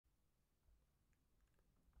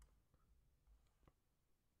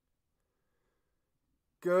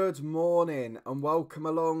Good morning and welcome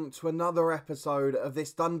along to another episode of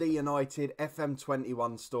this Dundee United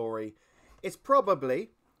FM21 story. It's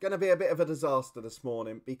probably going to be a bit of a disaster this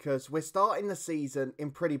morning because we're starting the season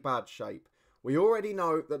in pretty bad shape. We already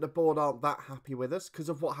know that the board aren't that happy with us because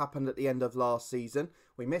of what happened at the end of last season.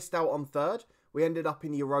 We missed out on third, we ended up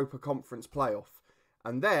in the Europa Conference playoff.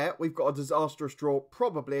 And there, we've got a disastrous draw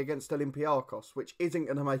probably against Olympiacos, which isn't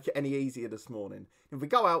going to make it any easier this morning. If we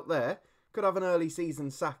go out there, could have an early season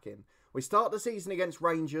sacking. We start the season against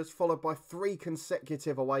Rangers, followed by 3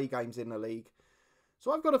 consecutive away games in the league.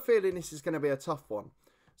 So I've got a feeling this is going to be a tough one.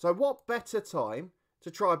 So what better time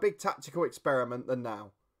to try a big tactical experiment than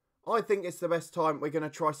now? I think it's the best time we're going to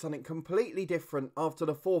try something completely different after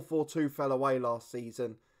the 4-4-2 fell away last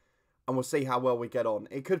season. And we'll see how well we get on.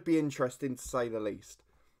 It could be interesting to say the least.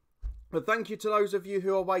 But thank you to those of you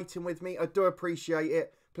who are waiting with me. I do appreciate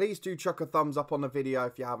it. Please do chuck a thumbs up on the video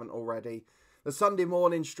if you haven't already. The Sunday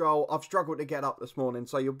morning stroll, I've struggled to get up this morning,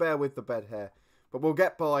 so you'll bear with the bed hair. But we'll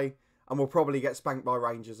get by, and we'll probably get spanked by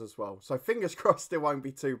Rangers as well. So fingers crossed it won't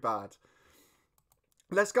be too bad.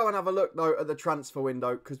 Let's go and have a look, though, at the transfer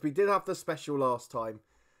window, because we did have the special last time.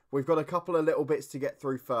 We've got a couple of little bits to get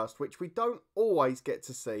through first, which we don't always get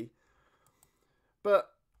to see. But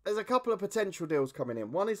there's a couple of potential deals coming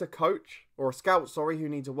in. One is a coach, or a scout, sorry, who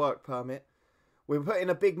needs a work permit. We put in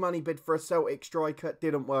a big money bid for a Celtic striker.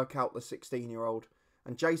 Didn't work out, the 16-year-old.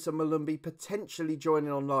 And Jason Malumbi potentially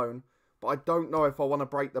joining on loan. But I don't know if I want to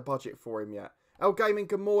break the budget for him yet. L Gaming,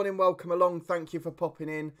 good morning. Welcome along. Thank you for popping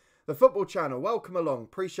in. The Football Channel, welcome along.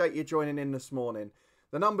 Appreciate you joining in this morning.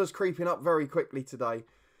 The numbers creeping up very quickly today.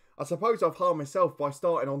 I suppose I've harmed myself by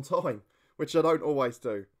starting on time, which I don't always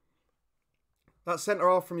do. That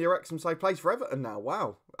centre-half from your Wrexham say plays for Everton now.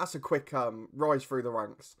 Wow, that's a quick rise through the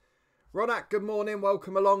ranks. Ronak, good morning.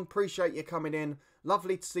 Welcome along. Appreciate you coming in.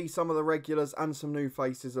 Lovely to see some of the regulars and some new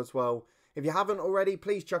faces as well. If you haven't already,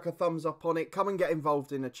 please chuck a thumbs up on it. Come and get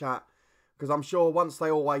involved in the chat. Because I'm sure once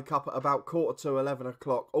they all wake up at about 10:45, 11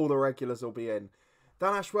 o'clock, all the regulars will be in.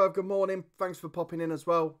 Dan Ashworth, good morning. Thanks for popping in as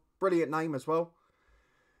well. Brilliant name as well.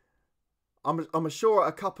 I'm sure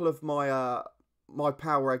a couple of my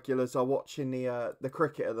PAL regulars are watching the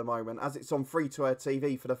cricket at the moment, as it's on free-to-air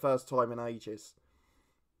TV for the first time in ages.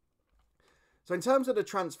 So in terms of the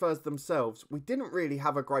transfers themselves, we didn't really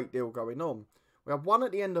have a great deal going on. We had one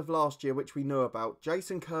at the end of last year, which we knew about.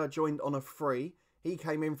 Jason Kerr joined on a free. He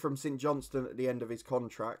came in from St Johnstone at the end of his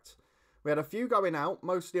contract. We had a few going out,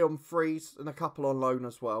 mostly on frees and a couple on loan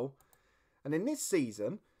as well. And in this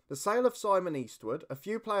season, the sale of Simon Eastwood, a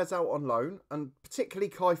few players out on loan, and particularly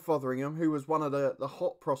Kai Fotheringham, who was one of the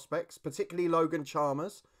hot prospects, particularly Logan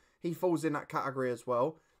Chalmers. He falls in that category as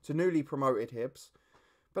well, to newly promoted Hibs.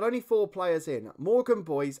 But only 4 players in. Morgan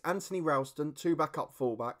Boys, Anthony Ralston, 2 backup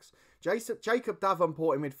fullbacks. Jacob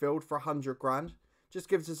Davenport in midfield for 100 grand. Just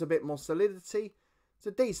gives us a bit more solidity. It's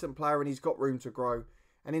a decent player and he's got room to grow.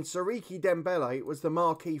 And in Sariki Dembele was the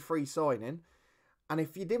marquee free signing. And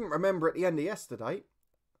if you didn't remember at the end of yesterday,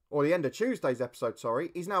 or the end of Tuesday's episode,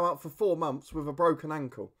 sorry, he's now out for 4 months with a broken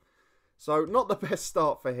ankle. So not the best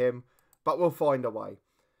start for him, but we'll find a way.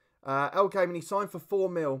 El Gaming, he signed for 4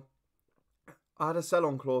 mil. I had a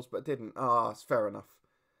sell-on clause, but didn't. It's fair enough.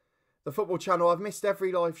 The Football Channel, I've missed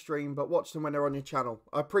every live stream, but watch them when they're on your channel.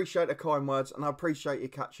 I appreciate the kind words, and I appreciate you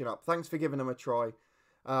catching up. Thanks for giving them a try.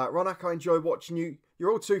 Ronak, I enjoy watching you.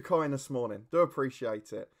 You're all too kind this morning. Do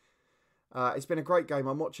appreciate it. It's been a great game.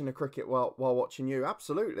 I'm watching the cricket while watching you.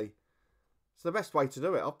 Absolutely. It's the best way to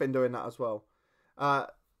do it. I've been doing that as well.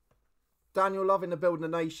 Daniel, loving the Building a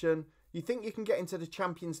Nation. You think you can get into the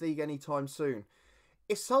Champions League anytime soon?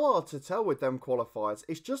 It's so hard to tell with them qualifiers.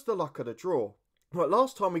 It's just the luck of the draw. But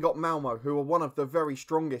last time we got Malmo, who were one of the very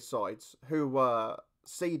strongest sides, who were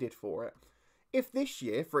seeded for it. If this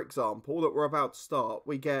year, for example, that we're about to start,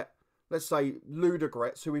 we get, let's say,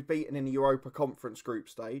 Ludogorets, who we've beaten in the Europa Conference group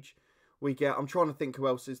stage. We get, I'm trying to think who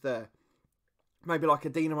else is there. Maybe like a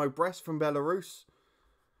Dinamo Brest from Belarus.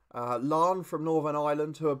 Larn from Northern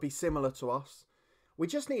Ireland, who would be similar to us. We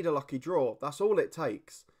just need a lucky draw. That's all it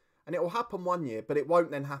takes. And it will happen one year, but it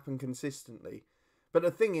won't then happen consistently. But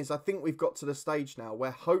the thing is, I think we've got to the stage now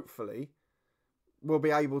where hopefully we'll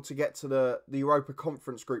be able to get to the Europa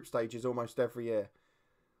Conference group stages almost every year.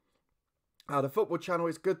 The Football Channel,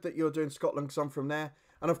 is good that you're doing Scotland because I'm from there.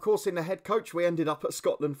 And of course, in the head coach, we ended up at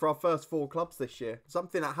Scotland for our first 4 clubs this year.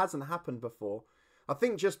 Something that hasn't happened before. I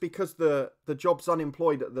think just because the job's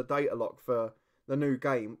unemployed at the data lock for the new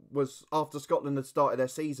game was after Scotland had started their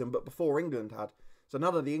season, but before England had. So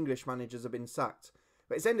none of the English managers have been sacked.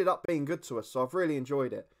 But it's ended up being good to us, so I've really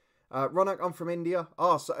enjoyed it. Ronak, I'm from India.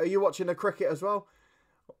 So are you watching the cricket as well?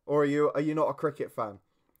 Or are you not a cricket fan?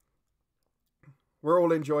 We're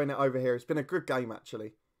all enjoying it over here. It's been a good game,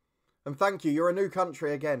 actually. And thank you. You're a new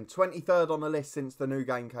country again. 23rd on the list since the new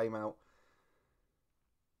game came out.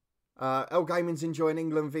 L Gaming's enjoying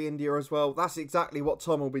England v India as well. That's exactly what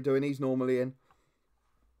Tom will be doing. He's normally in.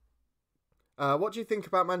 What do you think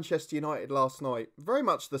about Manchester United last night? Very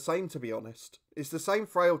much the same, to be honest. It's the same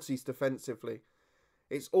frailties defensively.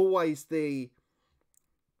 It's always the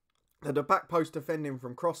back post defending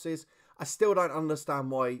from crosses. I still don't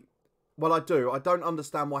understand why... Well, I do. I don't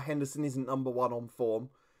understand why Henderson isn't number one on form.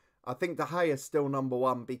 I think De Gea is still number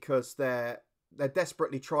one because they're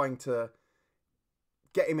desperately trying to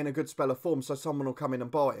get him in a good spell of form so someone will come in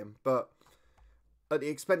and buy him. But at the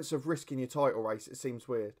expense of risking your title race, it seems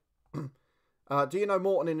weird. Do you know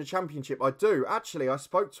Morton in the Championship? I do. Actually, I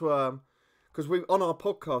spoke to... Because on our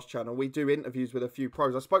podcast channel, we do interviews with a few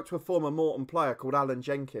pros. I spoke to a former Morton player called Alan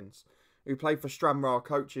Jenkins, who played for Stranraer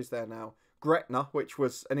coaches there now. Gretna, which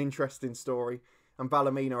was an interesting story, and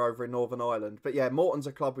Ballymena over in Northern Ireland. But yeah, Morton's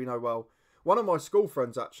a club we know well. One of my school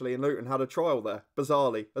friends, actually, in Luton, had a trial there,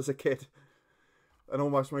 bizarrely, as a kid, and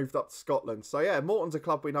almost moved up to Scotland. So yeah, Morton's a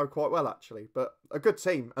club we know quite well, actually. But a good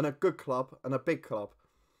team, and a good club, and a big club.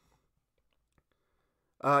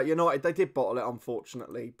 United, they did bottle it,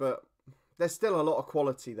 unfortunately, but there's still a lot of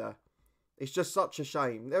quality there. It's just such a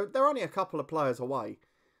shame. They're only a couple of players away.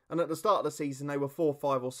 And at the start of the season, they were 4,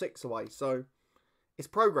 5 or 6 away. So it's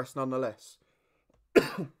progress nonetheless.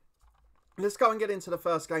 Let's go and get into the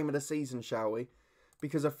first game of the season, shall we?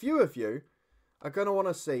 Because a few of you are going to want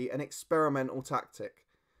to see an experimental tactic.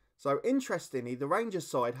 So interestingly, the Rangers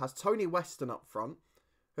side has Tony Weston up front,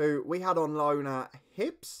 who we had on loan at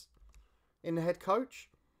Hibs in the head coach.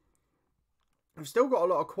 We've still got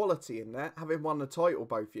a lot of quality in there, having won the title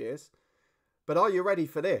both years. But are you ready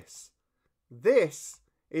for this? This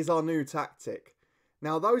is our new tactic.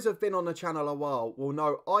 Now, those who have been on the channel a while will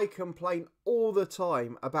know I complain all the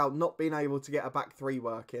time about not being able to get a back three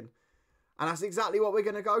working. And that's exactly what we're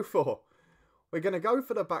going to go for. We're going to go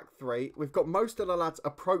for the back three. We've got most of the lads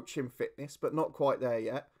approaching fitness, but not quite there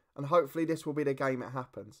yet. And hopefully this will be the game it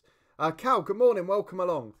happens. Cal, good morning. Welcome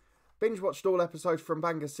along. Binge watched all episodes from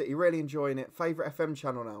Bangor City. Really enjoying it. Favourite FM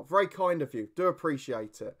channel now. Very kind of you. Do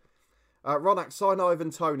appreciate it. Ronak, sign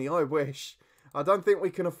Ivan Toney. I wish. I don't think we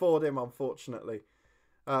can afford him, unfortunately.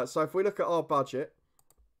 So if we look at our budget,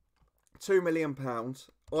 £2 million.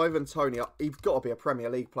 Ivan Toney, he's got to be a Premier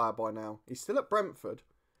League player by now. He's still at Brentford.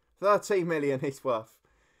 13 million he's worth.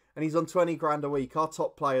 And he's on 20 grand a week. Our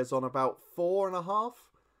top player's on about 4.5.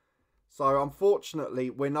 So unfortunately,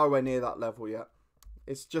 we're nowhere near that level yet.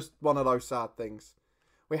 It's just one of those sad things.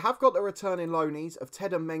 We have got the returning loanees of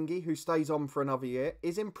Ted and Mengi, who stays on for another year,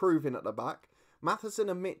 is improving at the back. Matheson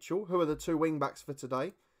and Mitchell, who are the two wing-backs for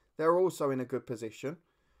today, they're also in a good position.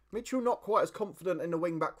 Mitchell not quite as confident in the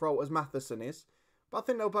wing-back role as Matheson is, but I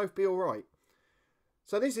think they'll both be alright.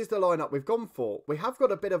 So this is the lineup we've gone for. We have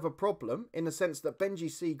got a bit of a problem in the sense that Benji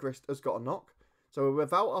Siegrist has got a knock, so we're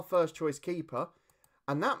without our first choice keeper,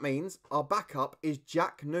 and that means our backup is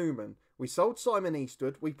Jack Newman. We sold Simon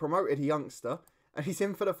Eastwood, we promoted a youngster, and he's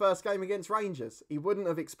in for the first game against Rangers. He wouldn't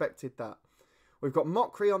have expected that. We've got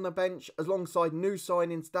Mockery on the bench alongside new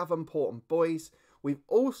signings Davenport and Boys. We've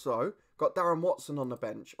also got Darren Watson on the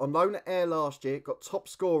bench. On loan at Ayr last year, got top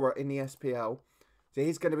scorer in the SPL. So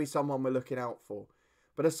he's going to be someone we're looking out for.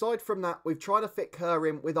 But aside from that, we've tried to fit Kerr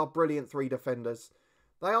in with our brilliant three defenders.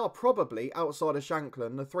 They are probably, outside of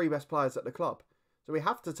Shanklin, the three best players at the club. So we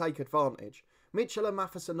have to take advantage. Mitchell and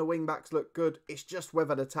Matheson, the wing-backs, look good. It's just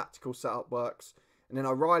whether the tactical setup works. And then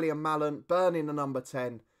O'Reilly and Mallon, Burn in the number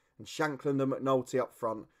 10, and Shanklin and McNulty up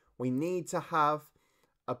front. We need to have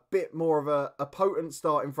a bit more of a potent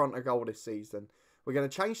start in front of goal this season. We're going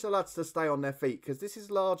to change the lads to stay on their feet because this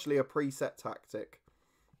is largely a preset tactic.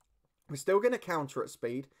 We're still going to counter at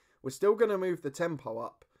speed. We're still going to move the tempo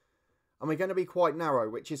up. And we're going to be quite narrow,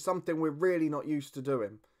 which is something we're really not used to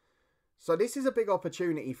doing. So this is a big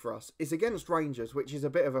opportunity for us. It's against Rangers, which is a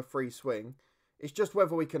bit of a free swing. It's just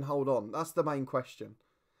whether we can hold on. That's the main question.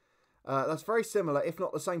 That's very similar, if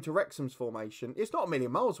not the same, to Wrexham's formation. It's not a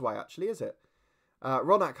million miles away, actually, is it?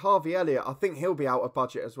 Ronak, Harvey Elliott, I think he'll be out of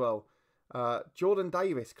budget as well. Jordan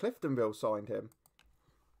Davis, Cliftonville signed him.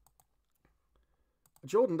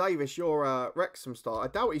 Jordan Davis, your Wrexham star. I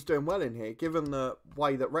doubt he's doing well in here, given the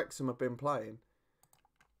way that Wrexham have been playing.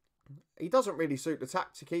 He doesn't really suit the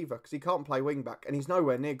tactic either, because he can't play wing-back, and he's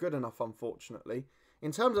nowhere near good enough, unfortunately.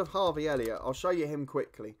 In terms of Harvey Elliott, I'll show you him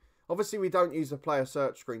quickly. Obviously, we don't use the player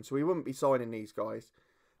search screen, so we wouldn't be signing these guys.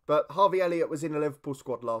 But Harvey Elliott was in the Liverpool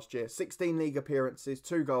squad last year. 16 league appearances,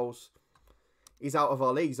 2 goals. He's out of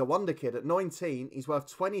our league. He's a wonder kid. At 19, he's worth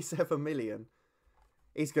 27 million.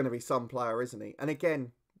 he's going to be some player, isn't he? And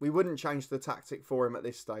again, we wouldn't change the tactic for him at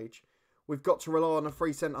this stage. We've got to rely on a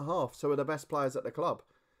free centre-half, so we're the best players at the club.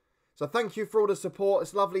 So thank you for all the support.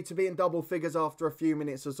 It's lovely to be in double figures after a few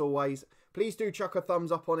minutes as always. Please do chuck a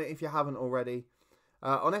thumbs up on it if you haven't already.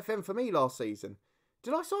 On FM for me last season.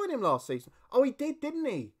 Did I sign him last season? Oh, he did, didn't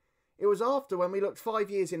he? It was after when we looked 5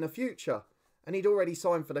 years in the future. And he'd already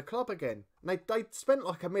signed for the club again. And they'd spent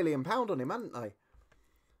like £1 million on him, hadn't they?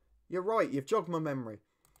 You're right, you've jogged my memory.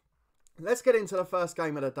 Let's get into the first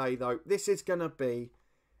game of the day, though. This is going to be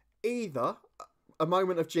either a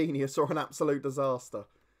moment of genius or an absolute disaster.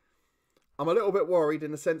 I'm a little bit worried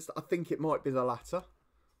in the sense that I think it might be the latter.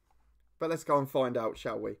 But let's go and find out,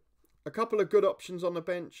 shall we? A couple of good options on the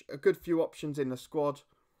bench. A good few options in the squad.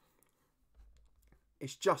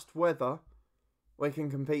 It's just whether we can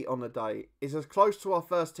compete on the day. It's as close to our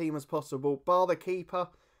first team as possible, bar the keeper,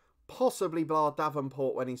 possibly bar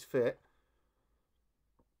Davenport when he's fit.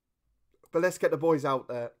 But let's get the boys out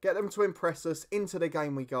there. Get them to impress us. Into the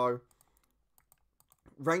game we go.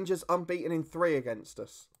 Rangers unbeaten in 3 against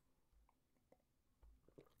us.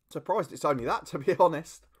 Surprised it's only that, to be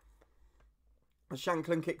honest.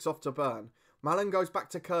 Shanklin kicks off to Byrne. Mallon goes back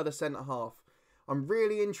to Kerr, the centre-half. I'm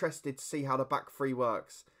really interested to see how the back three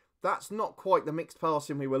works. That's not quite the mixed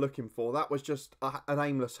passing we were looking for. That was just an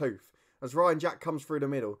aimless hoof. As Ryan Jack comes through the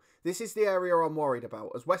middle. This is the area I'm worried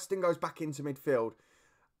about. As Weston goes back into midfield.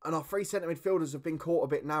 And our 3 centre midfielders have been caught a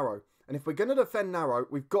bit narrow. And if we're going to defend narrow,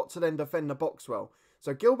 we've got to then defend the box well.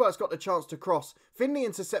 So Gilbert's got the chance to cross. Finley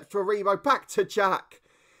intercepts to Aribo. Back to Jack.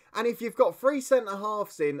 And if you've got 3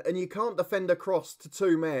 centre-halves in and you can't defend a cross to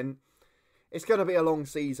 2 men, it's going to be a long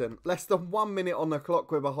season. Less than 1 minute on the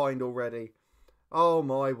clock we're behind already. Oh,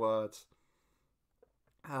 my word.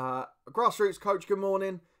 Grassroots coach, good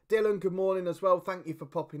morning. Dylan, good morning as well. Thank you for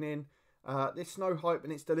popping in. This snow hype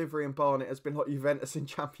and its delivery in Barnet has been like Juventus in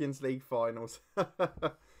Champions League finals.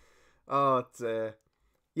 Oh, dear.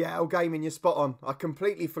 Yeah, El Gaming, you're spot on. I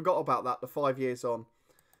completely forgot about that, the 5 years on.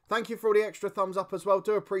 Thank you for all the extra thumbs up as well.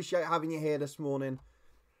 Do appreciate having you here this morning.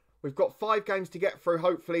 We've got 5 games to get through,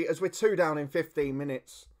 hopefully, as we're 2 down in 15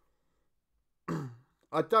 minutes.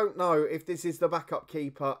 I don't know if this is the backup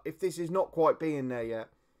keeper, if this is not quite being there yet.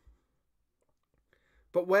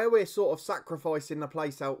 But where we're sort of sacrificing the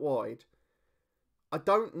place out wide, I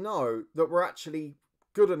don't know that we're actually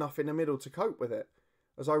good enough in the middle to cope with it.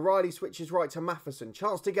 As O'Reilly switches right to Matheson.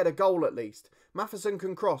 Chance to get a goal at least. Matheson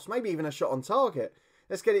can cross, maybe even a shot on target.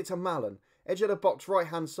 Let's get it to Mallon. Edge of the box,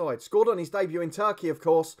 right-hand side. Scored on his debut in Turkey, of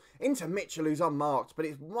course. Into Mitchell, who's unmarked, but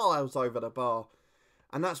it's miles over the bar.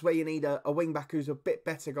 And that's where you need a wing-back who's a bit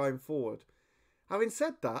better going forward. Having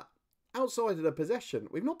said that, outside of the possession,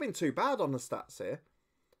 we've not been too bad on the stats here.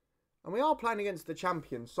 And we are playing against the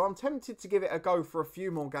champions, so I'm tempted to give it a go for a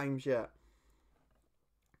few more games yet.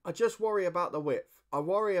 I just worry about the width. I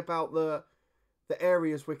worry about the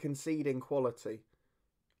areas we're conceding quality.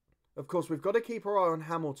 Of course, we've got to keep our eye on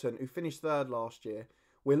Hamilton, who finished 3rd last year.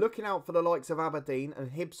 We're looking out for the likes of Aberdeen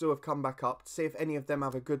and Hibs, who have come back up, to see if any of them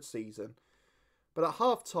have a good season. But at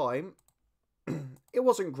half-time, it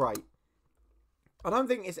wasn't great. I don't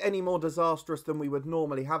think it's any more disastrous than we would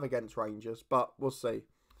normally have against Rangers, but we'll see.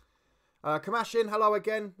 Kamashin, hello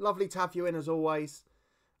again. Lovely to have you in as always.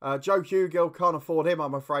 Joe Hugill, can't afford him,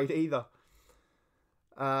 I'm afraid, either.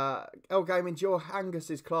 El Gaming, Joe Angus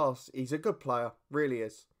is class. He's a good player, really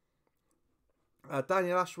is.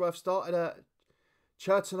 Daniel Ashworth started a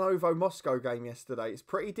Chertonovo Moscow game yesterday. It's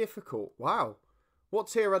pretty difficult. Wow. What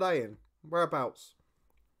tier are they in? Whereabouts?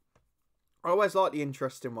 I always like the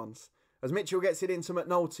interesting ones. As Mitchell gets it into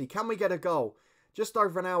McNulty. Can we get a goal? Just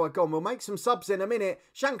over an hour gone. We'll make some subs in a minute.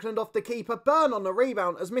 Shankland off the keeper. Byrne on the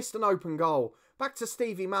rebound has missed an open goal. Back to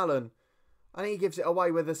Stevie Mallon. And he gives it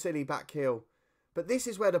away with a silly back heel. But this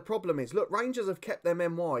is where the problem is. Look, Rangers have kept their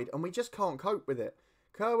men wide and we just can't cope with it.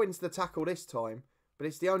 Kerr wins the tackle this time. But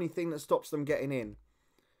it's the only thing that stops them getting in.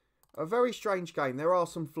 A very strange game. There are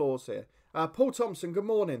some flaws here. Paul Thompson, good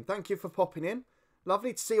morning. Thank you for popping in.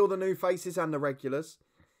 Lovely to see all the new faces and the regulars.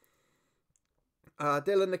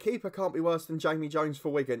 Dylan, the keeper can't be worse than Jamie Jones for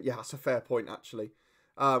Wigan. Yeah, that's a fair point, actually.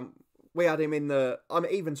 We had him in the... I'm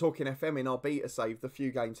even talking FM in our beta save, the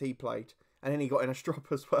few games he played. And then he got in a strop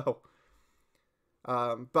as well.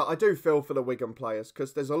 But I do feel for the Wigan players,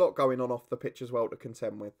 because there's a lot going on off the pitch as well to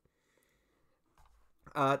contend with.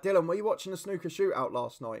 Dylan, were you watching the snooker shootout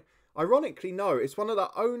last night? Ironically, no. It's one of the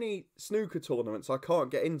only snooker tournaments I can't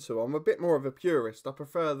get into. I'm a bit more of a purist. I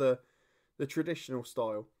prefer the traditional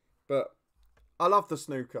style. But I love the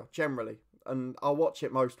snooker, generally. And I'll watch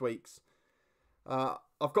it most weeks.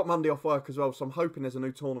 I've got Monday off work as well, so I'm hoping there's a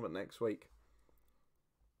new tournament next week.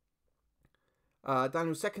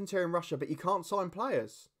 Daniel, second tier in Russia, but you can't sign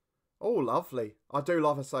players. Oh, lovely. I do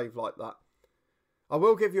love a save like that. I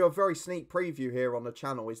will give you a very sneak preview here on the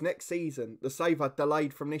channel. Is next season, the save I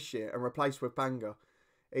delayed from this year and replaced with Bangor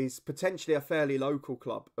is potentially a fairly local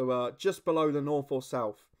club who are just below the north or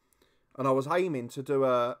south. And I was aiming to do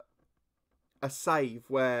a save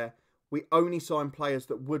where we only sign players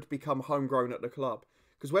that would become homegrown at the club.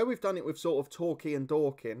 Because where we've done it with sort of Torquay and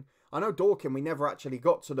Dorking, I know Dorking we never actually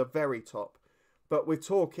got to the very top. But with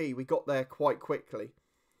Torquay, we got there quite quickly.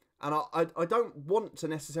 And I don't want to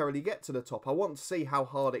necessarily get to the top. I want to see how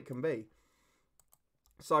hard it can be.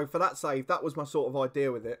 So for that save, that was my sort of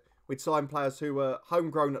idea with it. We'd sign players who were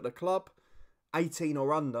homegrown at the club, 18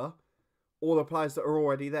 or under, or the players that are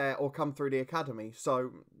already there or come through the academy.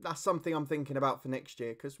 So that's something I'm thinking about for next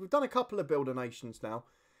year. Because we've done a couple of Builder Nations now.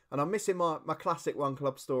 And I'm missing my classic one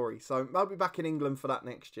club story. So I'll be back in England for that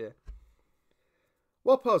next year.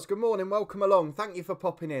 Whoppers, good morning, welcome along. Thank you for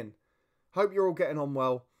popping in. Hope you're all getting on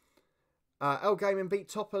well. L Gaming beat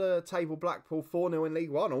top of the table Blackpool 4-0 in League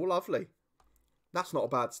One. All lovely. That's not a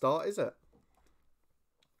bad start, is it?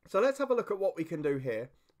 So let's have a look at what we can do here.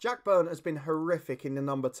 Jack Byrne has been horrific in the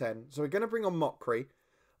number 10. So we're going to bring on Mockery.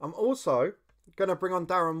 I'm also going to bring on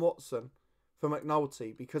Darren Watson for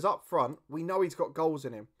McNulty. Because up front, we know he's got goals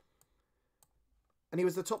in him. And he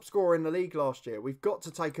was the top scorer in the league last year. We've got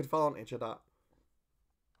to take advantage of that.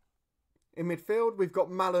 In midfield, we've got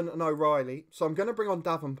Mallon and O'Reilly. So I'm going to bring on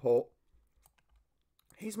Davenport.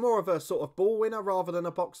 He's more of a sort of ball winner rather than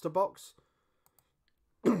a box-to-box.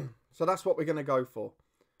 So that's what we're going to go for.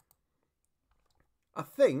 I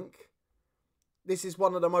think this is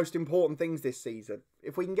one of the most important things this season.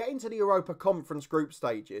 If we can get into the Europa Conference group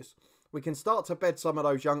stages, we can start to bed some of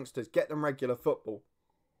those youngsters, get them regular football.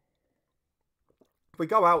 If we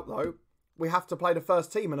go out, though, we have to play the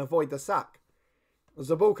first team and avoid the sack. As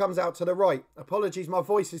the ball comes out to the right. Apologies, my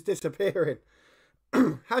voice is disappearing.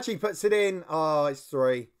 Hadji puts it in. Oh, it's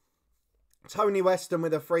 3. Tony Weston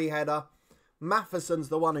with a free header. Matheson's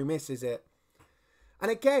the one who misses it. And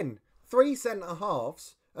again, 3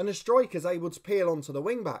 centre-halves and the striker's able to peel onto the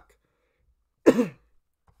wing-back.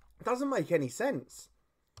 Doesn't make any sense.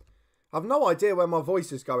 I've no idea where my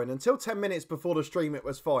voice is going. Until 10 minutes before the stream, it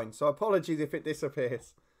was fine. So apologies if it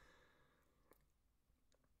disappears.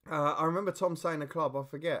 I remember Tom saying the club. I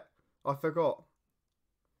forget. I forgot.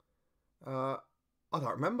 I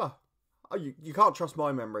don't remember. Oh, you can't trust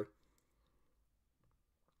my memory.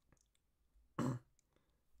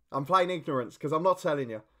 I'm playing ignorance because I'm not telling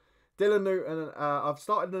you. Dylan Newton, I've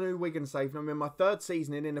started a new Wigan save and I'm in my 3rd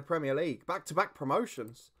season in the Premier League. Back-to-back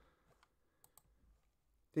promotions.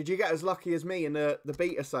 Did you get as lucky as me in the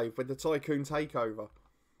beta save with the Tycoon takeover?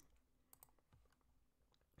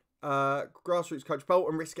 Grassroots coach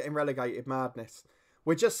Bolton risk getting relegated. Madness.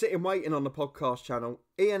 We're just sitting waiting on the podcast channel.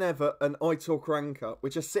 Ian Everett and Aitor Karanka. We're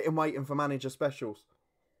just sitting waiting for manager specials.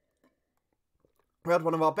 We had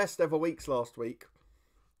one of our best ever weeks last week.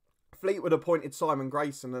 Fleetwood appointed Simon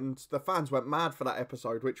Grayson and the fans went mad for that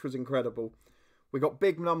episode, which was incredible. We got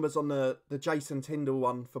big numbers on the Jason Tyndall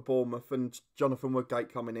one for Bournemouth and Jonathan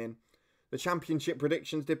Woodgate coming in. The championship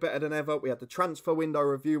predictions did better than ever. We had the transfer window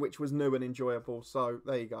review, which was new and enjoyable. So,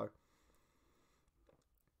 there you go.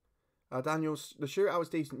 Daniel, the shootout was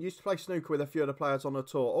decent. Used to play snooker with a few of the players on the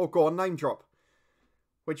tour. Oh, go on, name drop.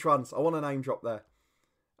 Which ones? I want a name drop there.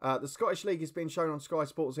 The Scottish League is being shown on Sky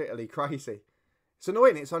Sports Italy. Crazy. It's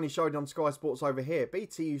annoying it's only shown on Sky Sports over here.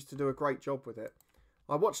 BT used to do a great job with it.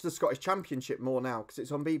 I watch the Scottish Championship more now because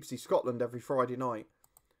it's on BBC Scotland every Friday night.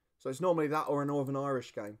 So it's normally that or a Northern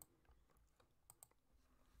Irish game.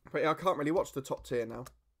 But yeah, I can't really watch the top tier now.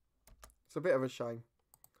 It's a bit of a shame.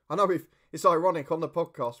 I know it's ironic, on the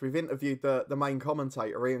podcast, we've interviewed the main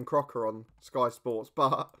commentator, Ian Crocker, on Sky Sports,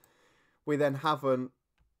 but we then haven't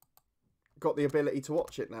got the ability to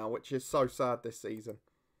watch it now, which is so sad this season.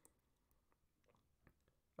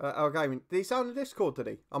 Gaming, did he sound in Discord, did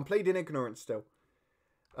he? I'm pleading ignorance still.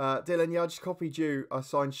 Dylan, yeah, I just copied you. I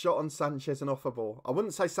signed Shot on Sanchez and Offerball. I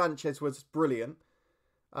wouldn't say Sanchez was brilliant,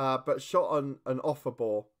 but Shot on and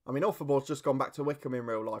Offerball. I mean, Offerball's just gone back to Wickham in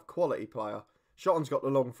real life. Quality player. Shotton's got the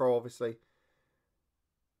long throw, obviously.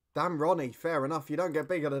 Damn, Ronnie, fair enough. You don't get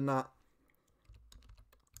bigger than that.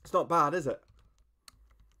 It's not bad, is it?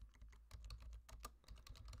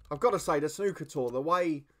 I've got to say, the snooker tour, the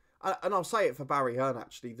way... And I'll say it for Barry Hearn,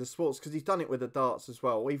 actually, the sports, because he's done it with the darts as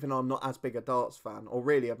well, even though I'm not as big a darts fan, or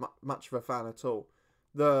really much of a fan at all.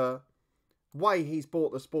 The way he's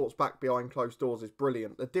brought the sports back behind closed doors is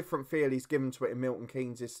brilliant. The different feel he's given to it in Milton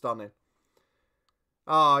Keynes is stunning.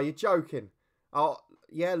 Ah, you're joking. Oh,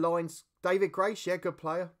 yeah, Lines. David Grace, yeah, good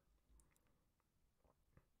player.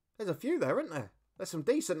 There's a few there, isn't there? There's some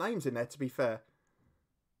decent names in there, to be fair.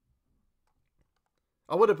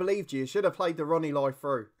 I would have believed you. You should have played the Ronnie live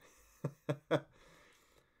through.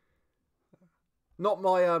 Not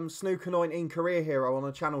my Snooker 19 career hero on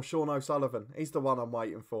the channel, Sean O'Sullivan. He's the one I'm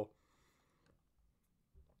waiting for.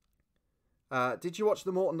 Did you watch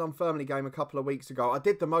the Morton Dunfermline game a couple of weeks ago? I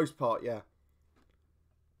did the most part, yeah.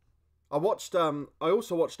 I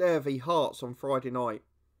also watched Ayr v Hearts on Friday night.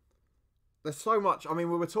 There's so much, I mean,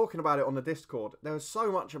 we were talking about it on the Discord. There was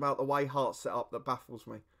so much about the way Hearts set up that baffles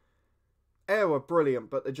me. Ayr were brilliant,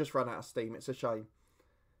 but they just ran out of steam. It's a shame.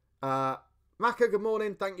 Macca, good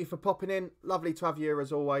morning. Thank you for popping in. Lovely to have you here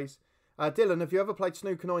as always. Dylan, have you ever played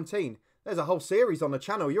Snooker 19? There's a whole series on the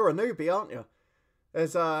channel. You're a newbie, aren't you?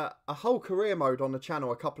 There's a whole career mode on the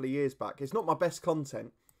channel a couple of years back. It's not my best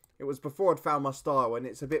content. It was before I'd found my style, and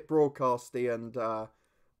it's a bit broadcasty and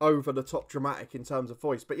over-the-top dramatic in terms of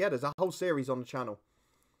voice. But yeah, there's a whole series on the channel.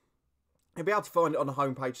 You'll be able to find it on the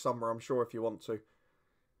homepage somewhere, I'm sure, if you want to.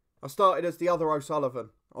 I started as the other O'Sullivan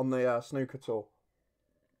on the snooker tour.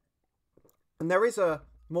 And there is a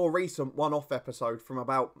more recent one-off episode from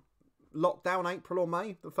about lockdown, April or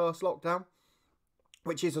May, the first lockdown,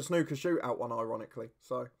 which is a snooker shootout one, ironically.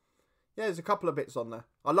 So, yeah, there's a couple of bits on there.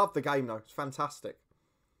 I love the game, though. It's fantastic.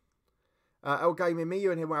 El Gaming, me, you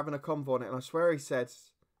and him were having a convo on it, and I swear he said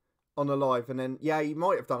on the live, and then, yeah, he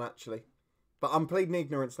might have done, actually. But I'm pleading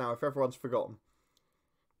ignorance now, if everyone's forgotten.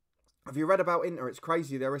 Have you read about Inter? It's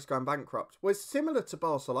crazy they risk going bankrupt. Well, it's similar to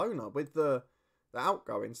Barcelona with the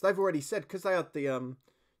outgoings. They've already said, because they had the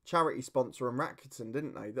charity sponsor in Rakuten,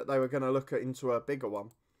 didn't they, that they were going to look into a bigger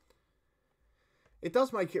one. It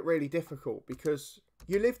does make it really difficult because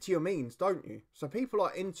you live to your means, don't you? So people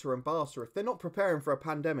like Inter and Barca, if they're not preparing for a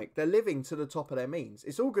pandemic, they're living to the top of their means.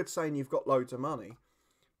 It's all good saying you've got loads of money,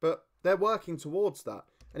 but they're working towards that.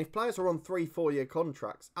 And if players are on 3-4 year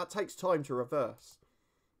contracts, that takes time to reverse.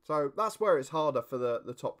 So that's where it's harder for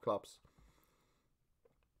the top clubs.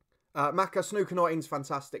 Macca, Snooker 19's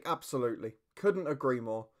fantastic. Absolutely. Couldn't agree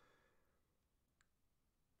more.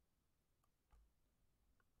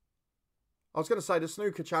 I was going to say the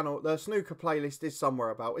snooker channel, the snooker playlist is somewhere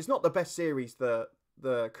about. It's not the best series, the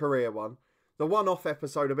career one. The one-off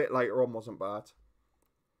episode a bit later on wasn't bad.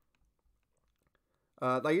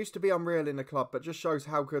 They used to be unreal in the club, but just shows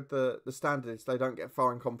how good the standard is. They don't get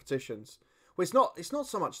far in competitions. Well, it's not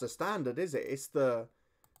so much the standard, is it? It's the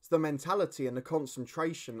mentality and the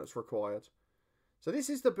concentration that's required. So this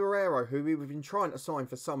is the Barrero who we've been trying to sign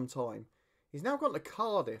for some time. He's now gone to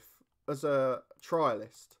Cardiff as a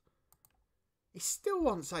trialist. He still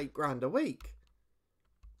wants £8 a week.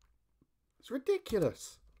 It's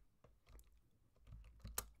ridiculous.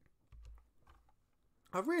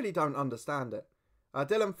 I really don't understand it.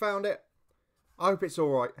 Dylan found it. I hope it's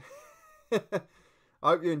alright. I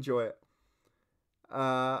hope you enjoy it.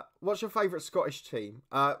 What's your favourite Scottish team?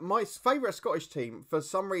 My favourite Scottish team, for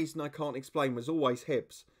some reason I can't explain, was always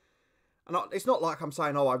Hibs. And it's not like I'm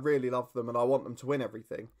saying, oh, I really love them and I want them to win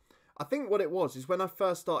everything. I think what it was is when I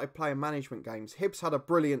first started playing management games, Hibs had a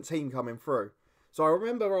brilliant team coming through. So I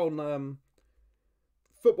remember on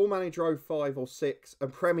Football Manager 05 or 06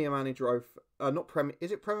 and Premier Manager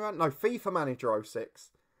FIFA Manager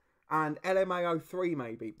 06 and LMA 03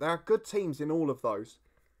 maybe. There are good teams in all of those.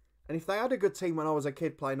 And if they had a good team when I was a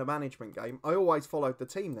kid playing a management game, I always followed the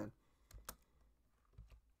team then.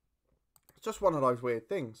 It's just one of those weird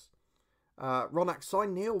things. Ronak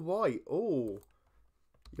signed Neil White. Oh.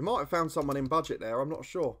 You might have found someone in budget there, I'm not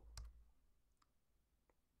sure.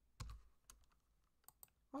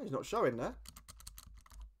 Oh, he's not showing there.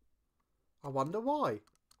 I wonder why.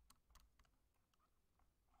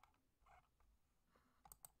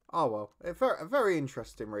 Oh well, a very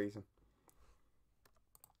interesting reason.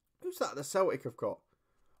 Who's that the Celtic have got?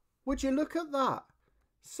 Would you look at that?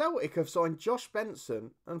 Celtic have signed Josh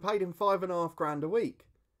Benson and paid him £5.5 a week.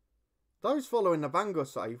 Those following the Bangor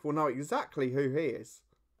save will know exactly who he is.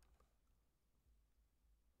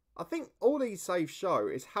 I think all these saves show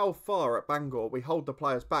is how far at Bangor we hold the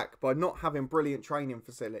players back by not having brilliant training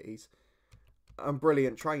facilities and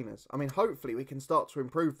brilliant trainers. I mean, hopefully we can start to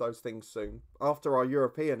improve those things soon after our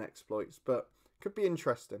European exploits, but could be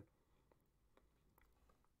interesting.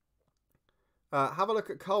 Have a look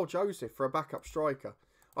at Carl Joseph for a backup striker.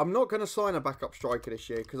 I'm not going to sign a backup striker this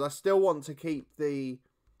year because I still want to keep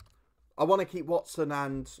I want to keep Watson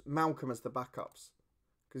and Malcolm as the backups.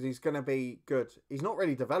 Because he's going to be good. He's not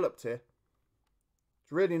really developed here.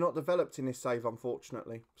 He's really not developed in this save,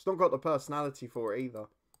 unfortunately. He's not got the personality for it either.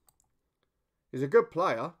 He's a good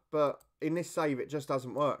player, but in this save it just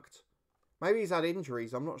hasn't worked. Maybe he's had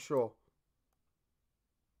injuries, I'm not sure.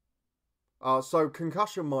 So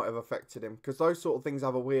concussion might have affected him, because those sort of things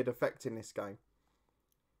have a weird effect in this game.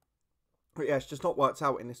 But yeah, it's just not worked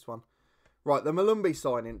out in this one. Right, the Malumbi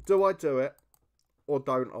signing. Do I do it or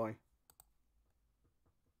don't I?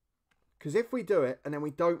 Because if we do it and then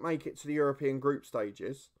we don't make it to the European group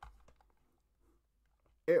stages,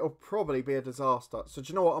 it'll probably be a disaster. So do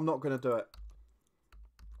you know what? I'm not going to do it.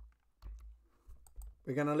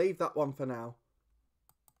 We're going to leave that one for now.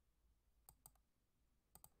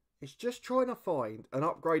 It's just trying to find an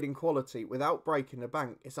upgrade in quality without breaking the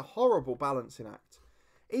bank. It's a horrible balancing act.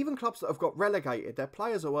 Even clubs that have got relegated, their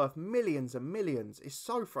players are worth millions and millions. It's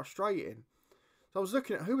so frustrating. So I was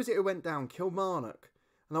looking at, who was it who went down? Kilmarnock.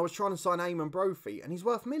 And I was trying to sign Eamon Brophy, and he's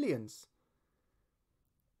worth millions.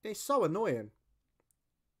 It's so annoying.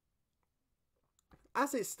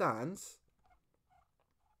 As it stands,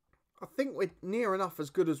 I think we're near enough as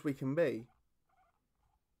good as we can be.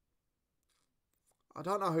 I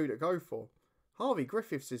don't know who to go for. Harvey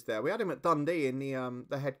Griffiths is there. We had him at Dundee in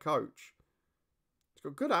the head coach. He's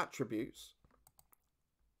got good attributes,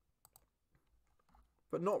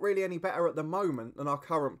 but not really any better at the moment than our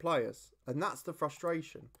current players. And that's the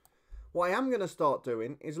frustration. What I am going to start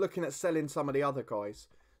doing is looking at selling some of the other guys.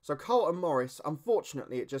 So Carlton Morris,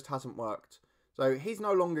 unfortunately, it just hasn't worked. So he's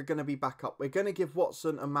no longer going to be back up. We're going to give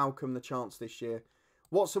Watson and Malcolm the chance this year.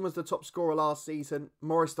 Watson was the top scorer last season.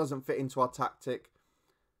 Morris doesn't fit into our tactic.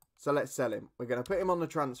 So let's sell him. We're going to put him on the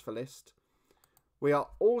transfer list. We are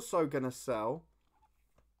also going to sell...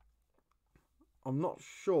 I'm not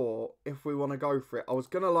sure if we want to go for it. I was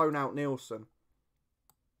going to loan out Nielsen.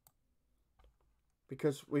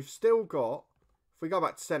 Because we've still got... If we go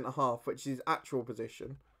back to centre-half, which is his actual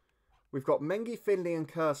position... We've got Mengi, Finley and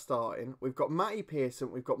Kerr starting. We've got Matty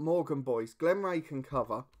Pearson. We've got Morgan Boyce. Glenn Ray can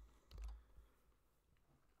cover.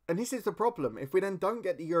 And this is the problem. If we then don't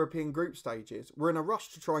get the European group stages, we're in a rush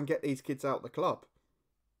to try and get these kids out of the club.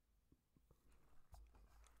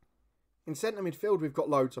 In centre midfield, we've got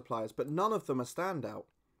loads of players, but none of them are standout.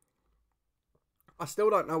 I still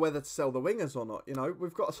don't know whether to sell the wingers or not. You know,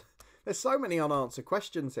 we've got... There's so many unanswered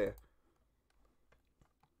questions here.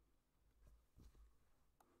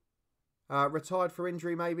 Retired for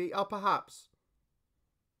injury, maybe? Oh, perhaps.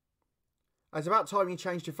 It's about time you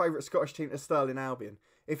changed your favourite Scottish team to Stirling Albion.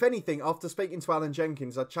 If anything, after speaking to Alan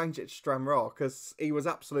Jenkins, I'd change it to Stranraer, because he was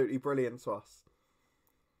absolutely brilliant to us.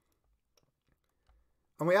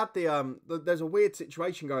 And we had there's a weird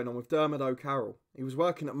situation going on with Dermot O'Carroll. He was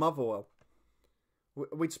working at Motherwell.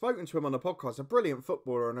 We'd spoken to him on the podcast, a brilliant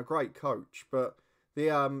footballer and a great coach, but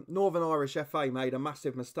the Northern Irish FA made a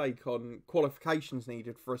massive mistake on qualifications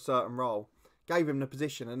needed for a certain role. Gave him the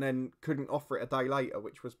position and then couldn't offer it a day later,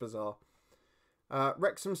 which was bizarre.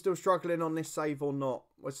 Wrexham still struggling on this save or not?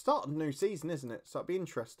 We're starting a new season, isn't it? So it'll be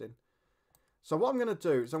interesting. So what I'm going to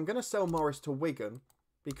do is I'm going to sell Morris to Wigan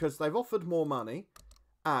because they've offered more money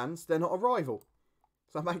and they're not a rival.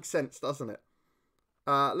 So that makes sense, doesn't it?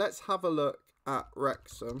 Let's have a look at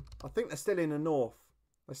Wrexham. I think they're still in the north.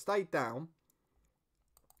 They stayed down.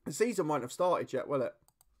 The season won't have started yet, will it?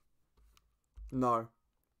 No.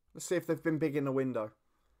 Let's see if they've been big in the window.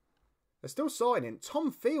 They're still signing.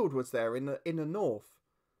 Tom Field was there in the north.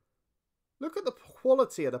 Look at the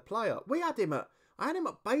quality of the player. I had him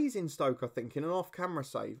at Basingstoke, I think, in an off-camera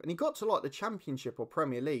save. And he got to like the Championship or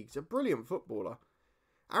Premier League. He's a brilliant footballer.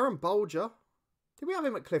 Aaron Bolger. Did we have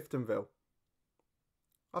him at Cliftonville?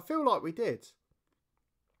 I feel like we did.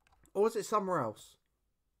 Or was it somewhere else?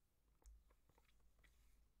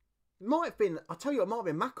 It might have been, I tell you, it might have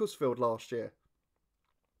been Macclesfield last year.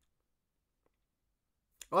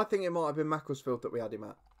 I think it might have been Macclesfield that we had him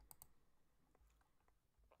at.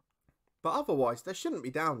 But otherwise, they shouldn't be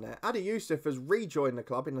down there. Adi Youssef has rejoined the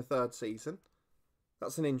club in the third season.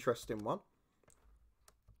 That's an interesting one.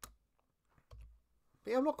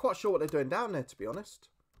 But yeah, I'm not quite sure what they're doing down there, to be honest.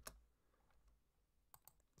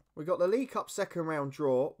 We got the League Cup second round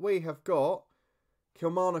draw. We have got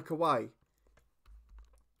Kilmarnock away.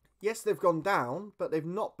 Yes, they've gone down, but they've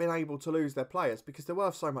not been able to lose their players because they're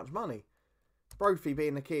worth so much money. Brophy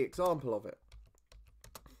being the key example of it.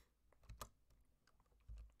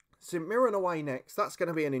 St Mirren away next. That's going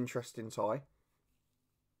to be an interesting tie.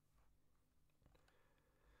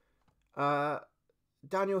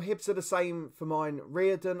 Daniel Hibbs are the same for mine.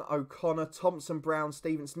 Reardon, O'Connor, Thompson, Brown,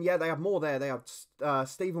 Stevenson. Yeah, they have more there. They have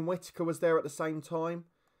Stephen Whittaker was there at the same time.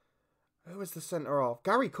 Who was the centre half?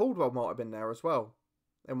 Gary Caldwell might have been there as well.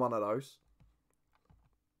 In one of those.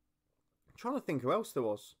 I'm trying to think who else there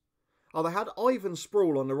was. Oh, they had Ivan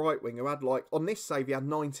Sproul on the right wing who had like, on this save he had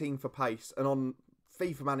 19 for pace and on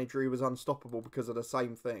FIFA Manager he was unstoppable because of the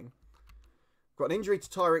same thing. Got an injury to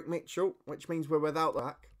Tyrick Mitchell, which means we're without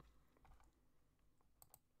that.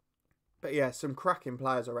 But yeah, some cracking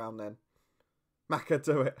players around then. Macca,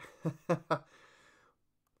 do it.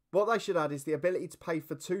 What they should add is the ability to pay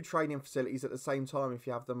for 2 training facilities at the same time if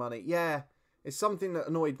you have the money. Yeah, it's something that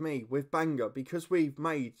annoyed me with Bangor, because we've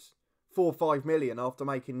made 4 or 5 million after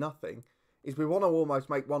making nothing, is we want to almost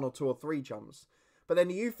make 1 or 2 or 3 jumps. But then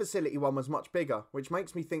the youth facility one was much bigger, which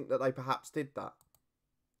makes me think that they perhaps did that.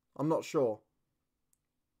 I'm not sure.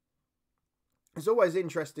 It's always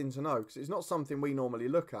interesting to know, because it's not something we normally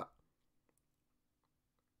look at.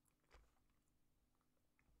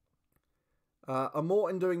 Are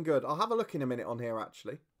Morton doing good? I'll have a look in a minute on here,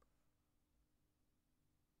 actually.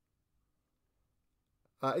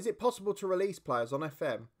 Is it possible to release players on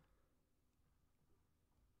FM?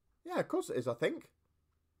 Yeah, of course it is, I think.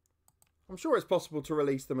 I'm sure it's possible to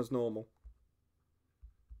release them as normal.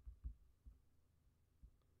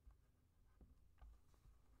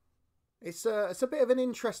 It's a bit of an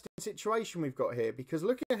interesting situation we've got here, because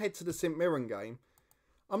looking ahead to the St Mirren game,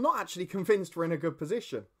 I'm not actually convinced we're in a good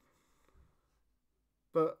position.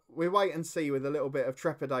 But we wait and see with a little bit of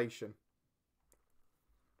trepidation.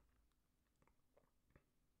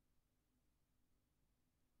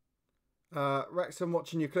 Wrexham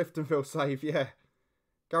watching your Cliftonville save, yeah.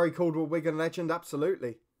 Gary Caldwell, Wigan legend,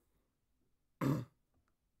 absolutely.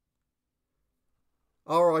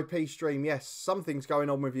 RIP stream, yes. Something's going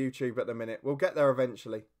on with YouTube at the minute. We'll get there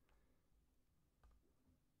eventually.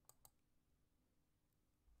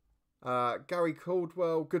 Gary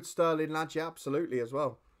Caldwell, good Sterling lad, yeah, absolutely as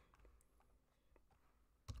well.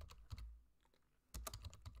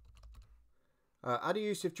 Adi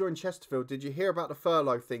Yusuf joined Chesterfield. Did you hear about the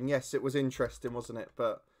furlough thing? Yes, it was interesting, wasn't it?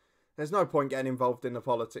 But there's no point getting involved in the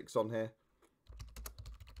politics on here.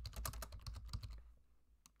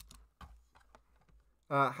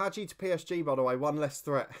 Hadji to PSG, by the way, 1 less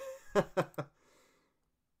threat. It's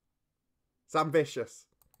ambitious.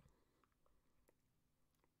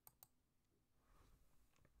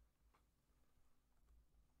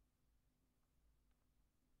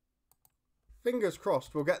 Fingers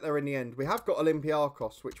crossed we'll get there in the end. We have got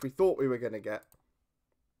Olympiacos, which we thought we were going to get.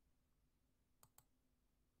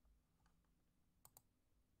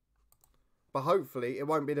 But hopefully it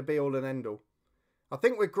won't be the be-all and end-all. I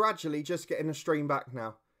think we're gradually just getting the stream back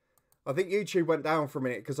now. I think YouTube went down for a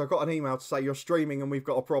minute because I got an email to say you're streaming and we've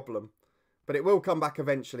got a problem. But it will come back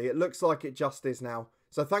eventually. It looks like it just is now.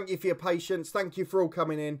 So thank you for your patience. Thank you for all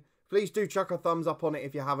coming in. Please do chuck a thumbs up on it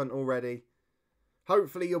if you haven't already.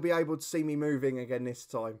 Hopefully you'll be able to see me moving again this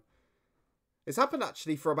time. It's happened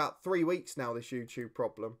actually for about 3 weeks now, this YouTube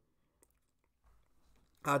problem.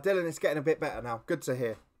 Dylan, it's getting a bit better now. Good to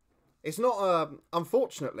hear. It's not,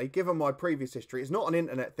 unfortunately, given my previous history, it's not an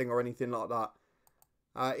internet thing or anything like that.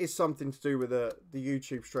 It's something to do with the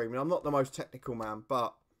YouTube streaming. I'm not the most technical man,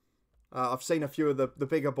 but I've seen a few of the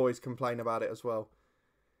bigger boys complain about it as well.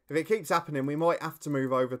 If it keeps happening, we might have to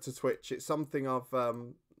move over to Twitch. It's something I've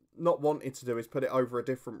not wanted to do, is put it over a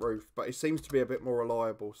different roof, but it seems to be a bit more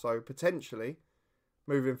reliable. So potentially,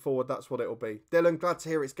 moving forward, that's what it'll be. Dylan, glad to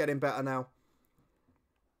hear it's getting better now.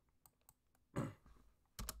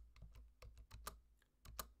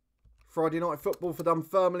 Friday night football for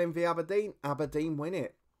Dunfermline v Aberdeen. Aberdeen win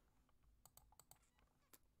it.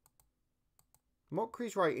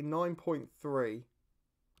 Mockery's rating 9.3.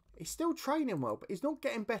 He's still training well, but he's not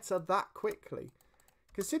getting better that quickly.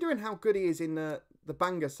 Considering how good he is in the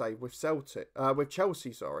banger save with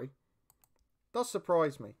Chelsea, sorry. Does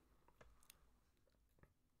surprise me.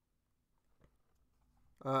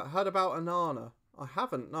 Heard about Anana? I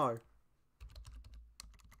haven't, no.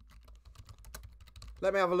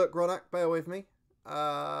 Let me have a look, Ronak. Bear with me.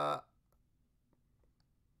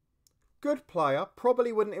 Good player.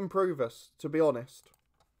 Probably wouldn't improve us, to be honest.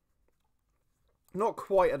 Not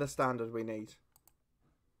quite at the standard we need.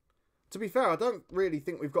 To be fair, I don't really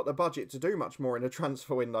think we've got the budget to do much more in the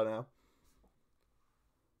transfer window now.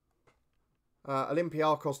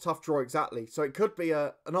 Olympiacos, tough draw, exactly. So it could be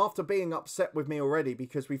and after being upset with me already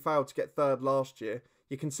because we failed to get third last year,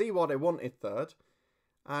 you can see why they wanted third.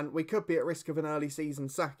 And we could be at risk of an early season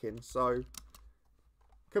sacking, so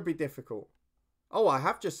could be difficult. Oh, I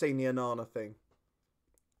have just seen the Anana thing.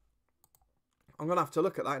 I'm going to have to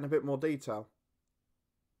look at that in a bit more detail.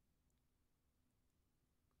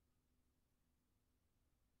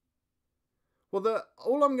 Well,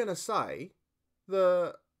 all I'm going to say,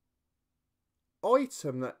 the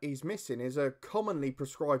item that he's missing is a commonly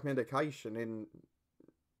prescribed medication in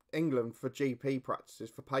England for GP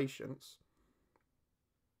practices for patients.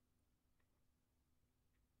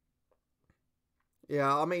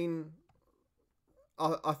 Yeah, I mean,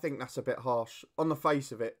 I think that's a bit harsh. On the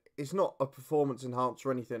face of it, it's not a performance enhancer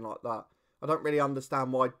or anything like that. I don't really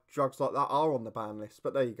understand why drugs like that are on the ban list,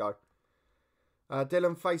 but there you go.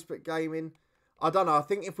 Dylan, Facebook Gaming. I don't know. I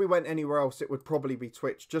think if we went anywhere else, it would probably be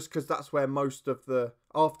Twitch, just because that's where most of the,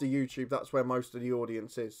 after YouTube, that's where most of the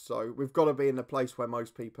audience is. So we've got to be in the place where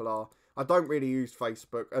most people are. I don't really use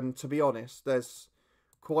Facebook, and to be honest, there's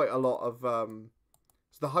quite a lot of,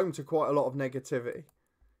 it's the home to quite a lot of negativity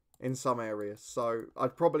in some areas. So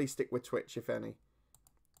I'd probably stick with Twitch, if any.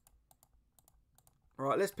 All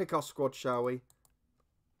right, let's pick our squad, shall we?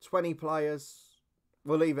 20 players.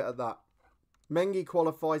 We'll leave it at that. Mengi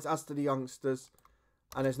qualifies, as do the youngsters.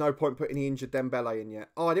 And there's no point putting the injured Dembele in yet.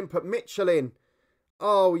 Oh, I didn't put Mitchell in.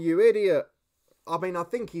 Oh, you idiot. I mean, I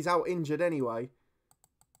think he's out injured anyway.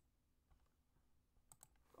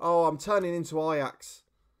 Oh, I'm turning into Ajax.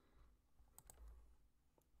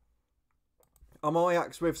 I'm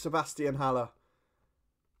Ajax with Sebastian Haller.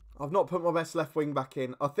 I've not put my best left wing back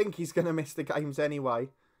in. I think he's going to miss the games anyway.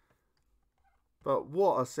 But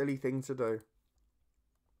what a silly thing to do.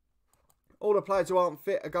 All the players who aren't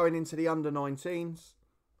fit are going into the under-19s.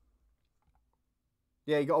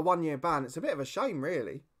 Yeah, you got a 1-year ban. It's a bit of a shame,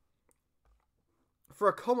 really. For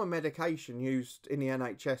a common medication used in the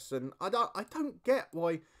NHS. And I don't get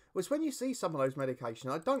why... It's when you see some of those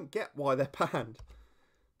medications, I don't get why they're banned.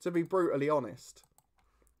 To be brutally honest.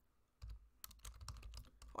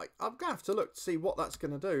 I'm going to have to look to see what that's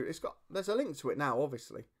going to do. There's a link to it now,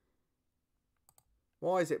 obviously.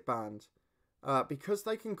 Why is it banned? Because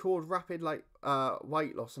they can cause rapid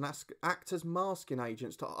weight loss and act as masking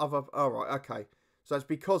agents to other... Oh, right, okay. So it's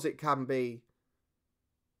because it can be...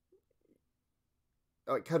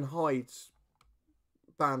 It can hide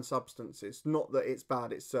banned substances, not that it's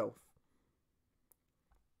bad itself.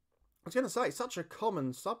 I was going to say, it's such a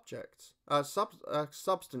common subject.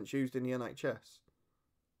 Substance used in the NHS.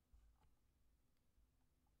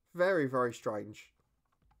 Very, very strange.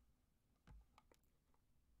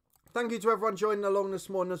 Thank you to everyone joining along this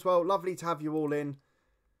morning as well. Lovely to have you all in.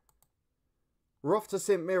 We're off to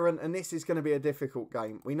St Mirren, and this is going to be a difficult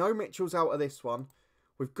game. We know Mitchell's out of this one.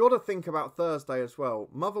 We've got to think about Thursday as well.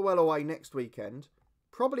 Motherwell away next weekend.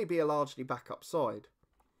 Probably be a largely backup side.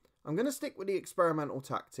 I'm going to stick with the experimental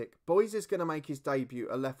tactic. Boyes is going to make his debut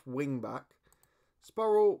a left wing back.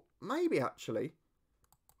 Sporrell, maybe actually.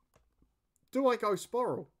 Do I go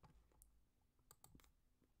Sporrell?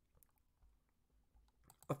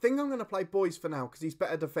 I think I'm going to play Boyes for now because he's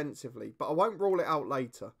better defensively. But I won't rule it out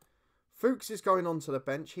later. Fuchs is going onto the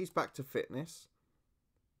bench. He's back to fitness.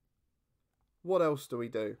 What else do we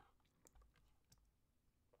do?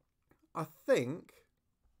 I think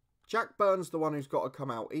Jack Byrne's the one who's got to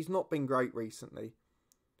come out. He's not been great recently.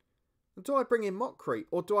 Do I bring in Mockery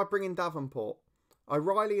or do I bring in Davenport?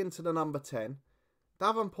 O'Reilly into the number 10.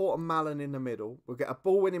 Davenport and Mallon in the middle. We'll get a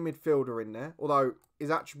ball-winning midfielder in there. Although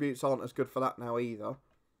his attributes aren't as good for that now either.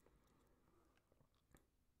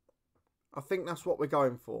 I think that's what we're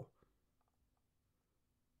going for.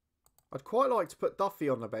 I'd quite like to put Duffy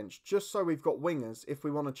on the bench just so we've got wingers if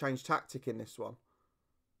we want to change tactic in this one.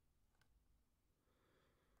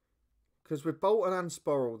 Because with Bolton and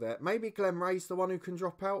Sporrell there, maybe Glenn Ray's the one who can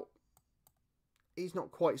drop out. He's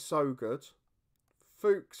not quite so good.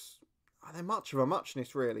 Fuchs, they're much of a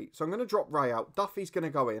muchness really. So I'm going to drop Ray out. Duffy's going to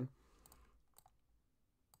go in.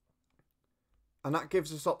 And that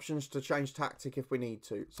gives us options to change tactic if we need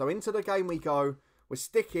to. So into the game we go. We're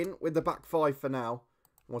sticking with the back five for now.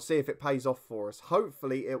 We'll see if it pays off for us.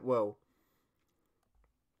 Hopefully it will.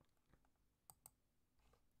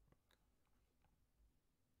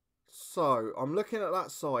 So, I'm looking at that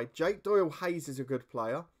side. Jake Doyle-Hayes is a good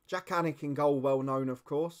player. Jack Anick in goal, well known, of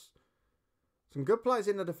course. Some good players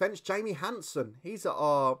in the defence. Jamie Hansen, he's at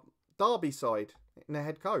our Derby side in the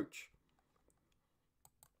head coach.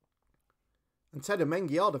 And Ted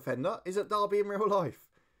Mengi, our defender, is at Derby in real life.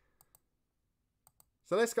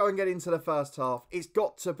 So let's go and get into the first half. It's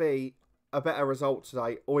got to be a better result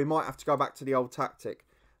today, or we might have to go back to the old tactic.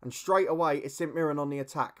 And straight away, it's St Mirren on the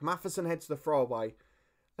attack. Matheson heads the throwaway.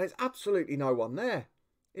 There's absolutely no one there.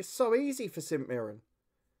 It's so easy for St Mirren.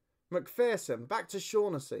 McPherson, back to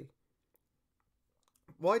Shaughnessy.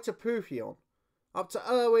 Wide to Poupion. Up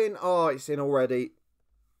to Irwin. Oh, it's in already.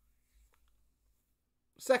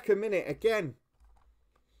 Second minute again.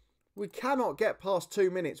 We cannot get past 2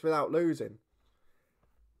 minutes without losing.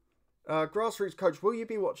 Grassroots coach, will you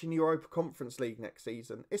be watching the Europa Conference League next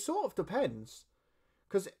season? It sort of depends.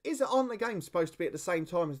 Because aren't the games supposed to be at the same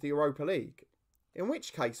time as the Europa League? In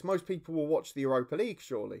which case, most people will watch the Europa League,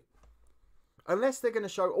 surely. Unless they're going to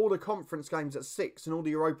show all the conference games at 6 and all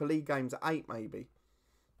the Europa League games at 8, maybe.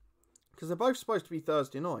 Because they're both supposed to be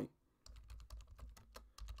Thursday night.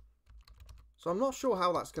 So I'm not sure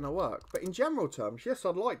how that's going to work. But in general terms, yes,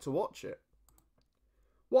 I'd like to watch it.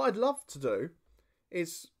 What I'd love to do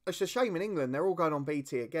is, it's a shame in England, they're all going on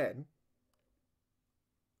BT again.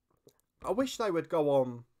 I wish they would go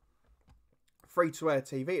on free-to-air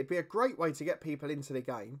TV. It'd be a great way to get people into the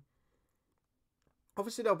game.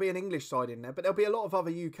 Obviously, there'll be an English side in there, but there'll be a lot of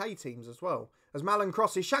other UK teams as well. As Malin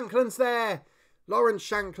crosses, Shankland's there! Lawrence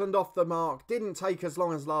Shankland off the mark. Didn't take as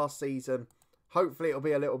long as last season. Hopefully, it'll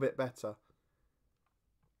be a little bit better.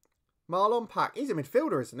 Marlon Pack. He's a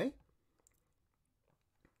midfielder, isn't he?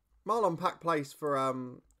 Marlon Pack plays for...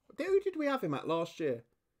 Who did we have him at last year?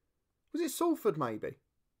 Was it Salford, maybe?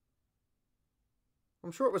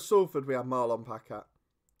 I'm sure it was Salford we had Marlon Pack at.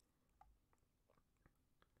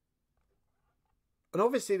 And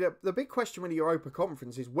obviously, the big question with the Europa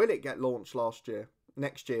Conference is, will it get launched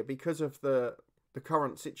next year, because of the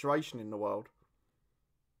current situation in the world?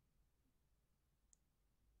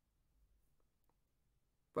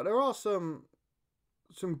 But there are some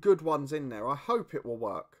good ones in there. I hope it will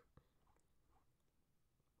work.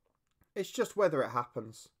 It's just whether it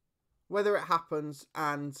happens. Whether it happens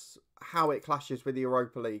and how it clashes with the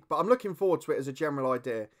Europa League. But I'm looking forward to it as a general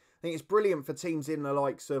idea. I think it's brilliant for teams in the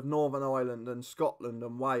likes of Northern Ireland and Scotland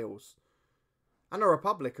and Wales. And the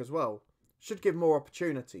Republic as well. Should give more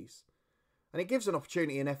opportunities. And it gives an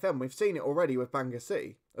opportunity in FM. We've seen it already with Bangor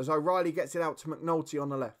City. As O'Reilly gets it out to McNulty on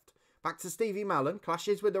the left. Back to Stevie Mallon.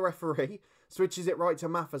 Clashes with the referee. Switches it right to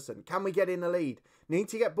Matheson. Can we get in the lead? Need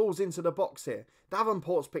to get balls into the box here.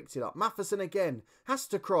 Davenport's picked it up. Matheson again. Has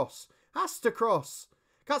to cross. Has to cross.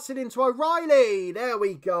 Cuts it into O'Reilly. There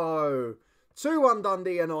we go. 2-1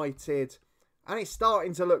 Dundee United. And it's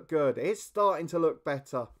starting to look good. It's starting to look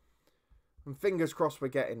better. And fingers crossed we're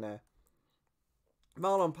getting there.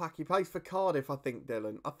 Marlon Pack, he plays for Cardiff, I think,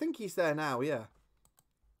 Dylan. I think he's there now, yeah.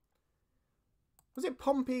 Was it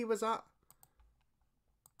Pompey he was at?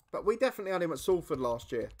 But we definitely had him at Salford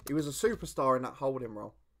last year. He was a superstar in that holding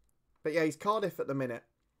role. But yeah, he's Cardiff at the minute.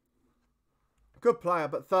 Good player,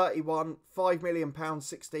 but 31, £5 million,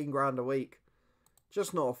 16 grand a week.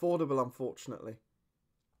 Just not affordable, unfortunately.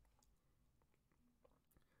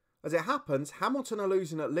 As it happens, Hamilton are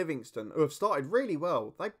losing at Livingston, who have started really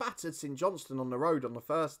well. They battered St Johnstone on the road on the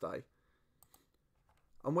first day.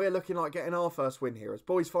 And we're looking like getting our first win here as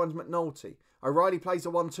Boys finds McNulty. O'Reilly plays a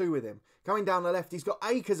 1-2 with him. Going down the left, he's got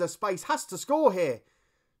acres of space. Has to score here.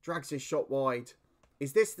 Drags his shot wide.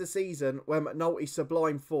 Is this the season where McNulty's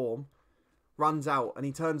sublime form runs out and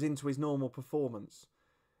he turns into his normal performance?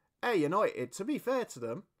 Hey, United, to be fair to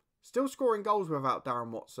them, still scoring goals without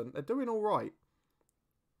Darren Watson. They're doing all right.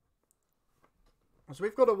 So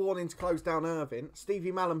we've got a warning to close down Irvine.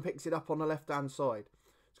 Stevie Mallon picks it up on the left-hand side.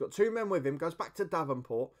 He's got two men with him. Goes back to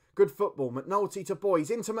Davenport. Good football. McNulty to Boys.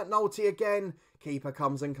 Into McNulty again. Keeper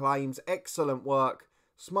comes and claims. Excellent work.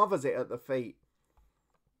 Smothers it at the feet.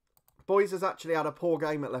 Boys has actually had a poor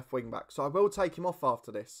game at left wing back, so I will take him off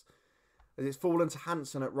after this, as it's fallen to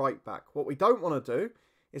Hansen at right back. What we don't want to do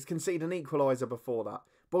is concede an equaliser before that.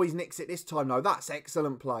 Boys nicks it this time though. That's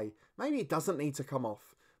excellent play. Maybe he doesn't need to come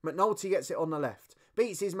off. McNulty gets it on the left.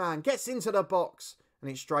 Beats his man. Gets into the box. And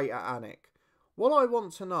it's straight at Anik. What I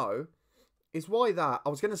want to know is why that. I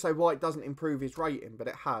was going to say why it doesn't improve his rating, but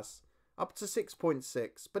it has. Up to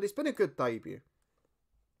 6.6. But it's been a good debut.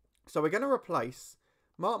 So we're going to replace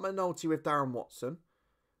Mark McNulty with Darren Watson.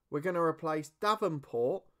 We're going to replace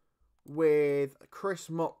Davenport with Chris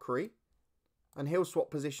Mockery. And he'll swap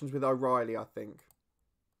positions with O'Reilly, I think.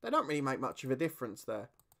 They don't really make much of a difference there.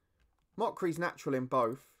 Mockery's natural in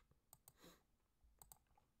both.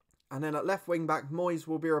 And then at left wing back, Moyes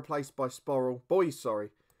will be replaced by Sporrell. Boys,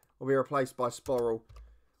 sorry, will be replaced by Sporrell.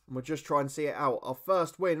 And we'll just try and see it out. Our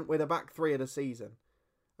first win with a back three of the season.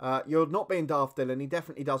 You're not being daft, Dylan. He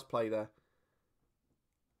definitely does play there.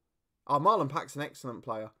 Marlon Pack's an excellent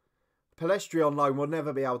player. Palestri on loan will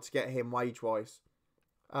never be able to get him wage-wise.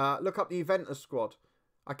 Look up the Juventus squad.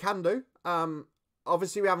 I can do.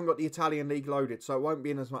 Obviously, we haven't got the Italian league loaded, so it won't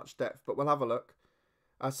be in as much depth. But we'll have a look.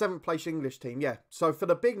 7th place English team, yeah. So for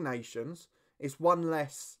the big nations, it's one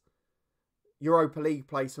less Europa League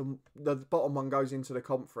place and the bottom one goes into the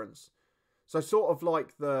conference. So sort of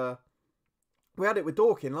like we had it with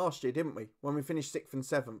Dorking last year, didn't we? When we finished 6th and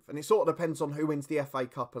 7th. And it sort of depends on who wins the FA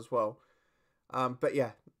Cup as well. But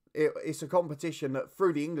yeah, it's a competition that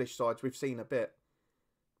through the English sides we've seen a bit.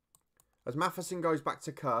 As Matheson goes back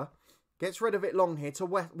to Kerr. Gets rid of it long here to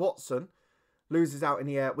Watson. Loses out in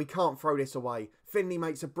the air. We can't throw this away. Finley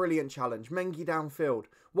makes a brilliant challenge. Mengi downfield.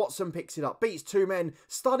 Watson picks it up. Beats two men.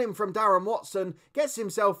 Stunning from Darren Watson. Gets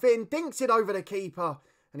himself in. Dinks it over the keeper.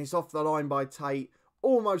 And it's off the line by Tate.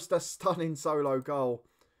 Almost a stunning solo goal.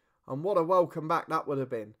 And what a welcome back that would have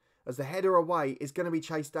been, as the header away is going to be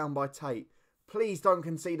chased down by Tate. Please don't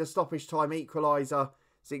concede a stoppage time equaliser.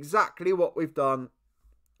 It's exactly what we've done.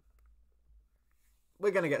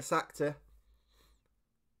 We're going to get sacked here.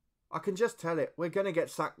 I can just tell it. We're going to get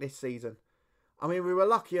sacked this season. I mean, we were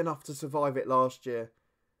lucky enough to survive it last year.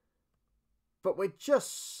 But we're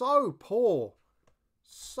just so poor.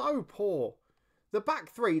 So poor. The back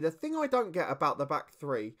three, the thing I don't get about the back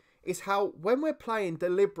three is how, when we're playing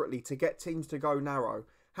deliberately to get teams to go narrow,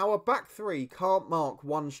 how a back three can't mark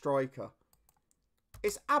one striker.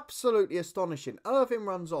 It's absolutely astonishing. Irving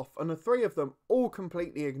runs off and the three of them all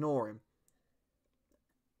completely ignore him.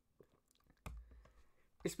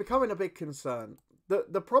 It's becoming a big concern.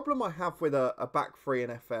 The problem I have with a back three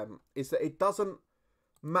in FM is that it doesn't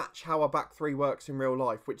match how a back three works in real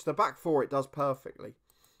life, which the back four it does perfectly.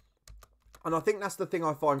 And I think that's the thing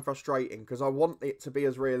I find frustrating, because I want it to be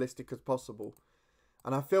as realistic as possible.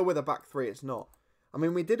 And I feel with a back three it's not. I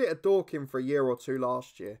mean, we did it at Dorking for a year or two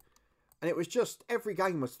last year, and it was just every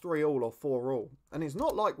game was 3-3 or 4-4. And it's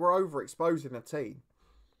not like we're overexposing a team.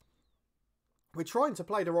 We're trying to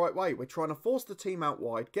play the right way. We're trying to force the team out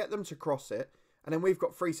wide, get them to cross it, and then we've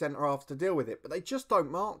got 3 centre-halves to deal with it. But they just don't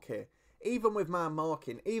mark here. Even with man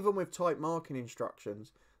marking, even with tight marking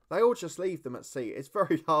instructions, they all just leave them at sea. It's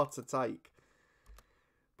very hard to take.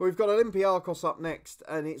 But we've got Olympiacos up next,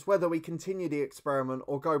 and it's whether we continue the experiment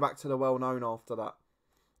or go back to the well-known after that.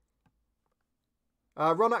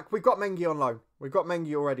 Ronak, we've got Mengi on loan. We've got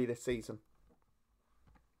Mengi already this season.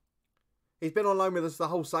 He's been on loan with us the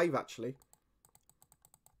whole save, actually.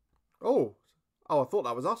 Oh, I thought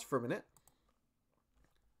that was us for a minute.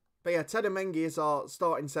 But yeah, Teddy Mengi is our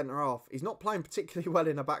starting centre-half. He's not playing particularly well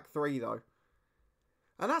in a back three, though.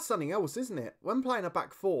 And that's something else, isn't it? When playing a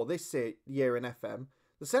back four this year in FM,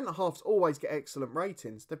 the centre-halves always get excellent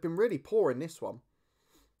ratings. They've been really poor in this one.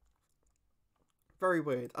 Very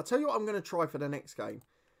weird. I'll tell you what I'm going to try for the next game.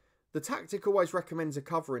 The tactic always recommends a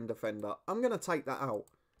covering defender. I'm going to take that out.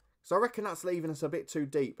 So I reckon that's leaving us a bit too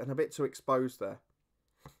deep and a bit too exposed there.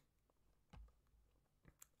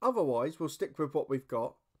 Otherwise, we'll stick with what we've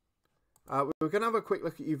got. We're going to have a quick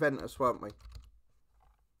look at Juventus, weren't we?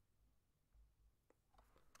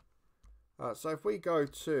 So if we go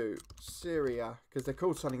to Syria, because they're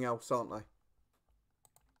called something else, aren't they?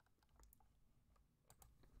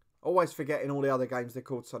 Always forgetting all the other games they're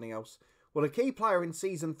called something else. Well, the key player in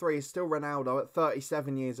Season 3 is still Ronaldo at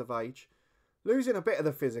 37 years of age. Losing a bit of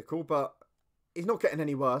the physical, but he's not getting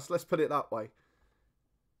any worse. Let's put it that way.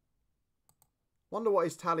 Wonder what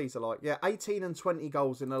his tallies are like. Yeah, 18 and 20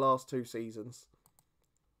 goals in the last 2 seasons.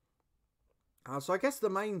 So I guess the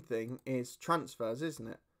main thing is transfers, isn't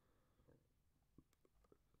it?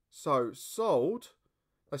 So, sold.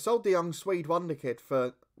 They sold the young Swede wonder kid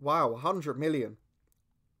for, wow, 100 million.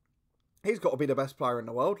 He's got to be the best player in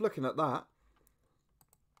the world, looking at that.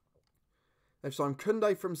 They've signed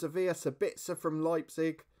Kunde from Sevilla, Sabitzer from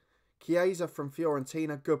Leipzig, Chiesa from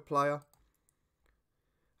Fiorentina, good player.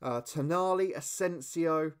 Tonali,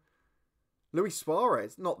 Asensio, Luis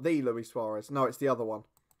Suarez, not the Luis Suarez, no, it's the other one.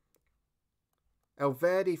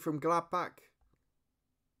 Elvedi from Gladbach.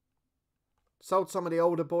 Sold some of the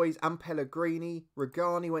older boys, and Pellegrini,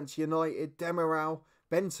 Regani went to United, Demiral,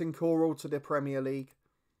 Bentancur all to the Premier League.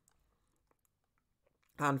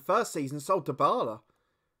 And first season sold Dybala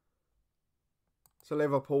to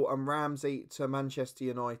Liverpool and Ramsey to Manchester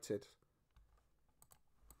United.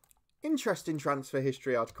 Interesting transfer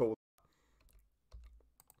history, I'd call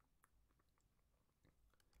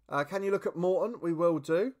that. Can you look at Morton? We will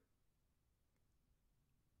do.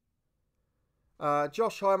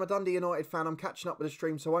 Josh, hi, I'm a Dundee United fan. I'm catching up with the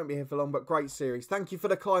stream, so I won't be here for long, but great series. Thank you for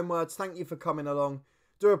the kind words. Thank you for coming along.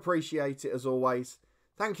 Do appreciate it as always.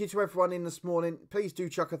 Thank you to everyone in this morning. Please do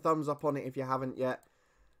chuck a thumbs up on it if you haven't yet.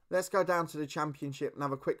 Let's go down to the Championship and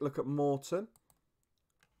have a quick look at Morton.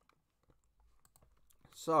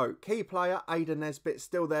 So, key player, Aidan Nesbitt,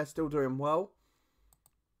 still there, still doing well.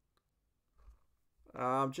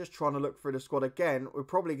 I'm just trying to look through the squad again. We're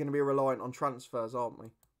probably going to be reliant on transfers, aren't we?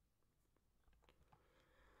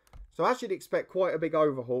 So, as you'd expect, quite a big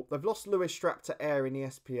overhaul. They've lost Lewis Strapp to Ayr in the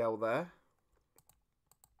SPL there.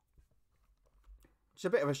 It's a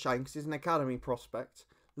bit of a shame because he's an academy prospect.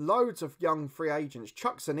 Loads of young free agents.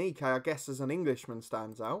 Chuck Zanike, I guess, as an Englishman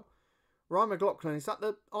stands out. Ryan McLaughlin, is that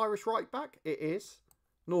the Irish right back? It is.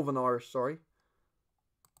 Northern Irish, sorry.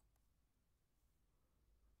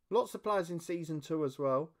 Lots of players in Season 2 as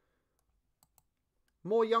well.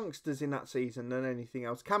 More youngsters in that season than anything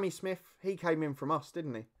else. Cammy Smith, he came in from us,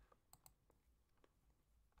 didn't he?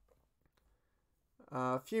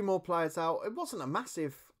 A few more players out. It wasn't a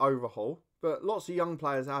massive overhaul, but lots of young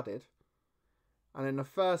players added. And in the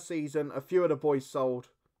first season, a few of the boys sold.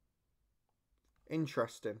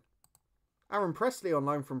 Interesting. Aaron Presley on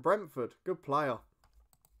loan from Brentford. Good player.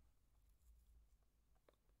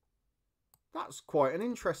 That's quite an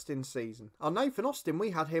interesting season. Nathan Austin, we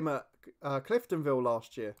had him at Cliftonville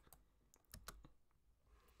last year.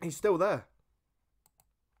 He's still there.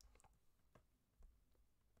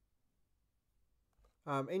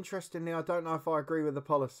 Interestingly, I don't know if I agree with the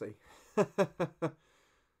policy.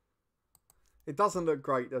 It doesn't look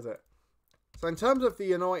great, does it? So in terms of the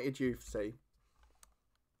United youth team,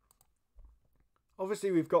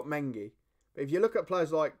 obviously we've got Mengi. But if you look at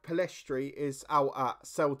players like Palestri is out at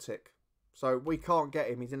Celtic. So we can't get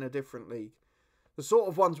him. He's in a different league. The sort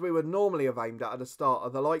of ones we would normally have aimed at the start are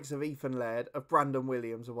the likes of Ethan Laird, of Brandon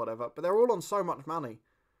Williams or whatever. But they're all on so much money.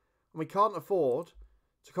 And we can't afford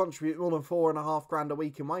to contribute more than £4,500 a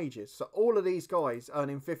week in wages. So all of these guys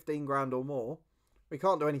earning 15 grand or more, we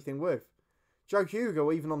can't do anything with. Joe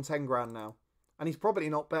Hugo even on 10 grand now. And he's probably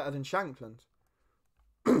not better than Shankland.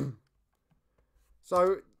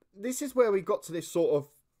 So this is where we got to this sort of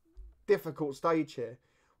difficult stage here.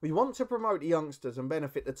 We want to promote the youngsters and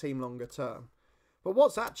benefit the team longer term. But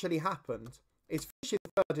what's actually happened is finishing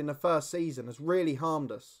third in the first season has really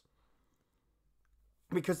harmed us.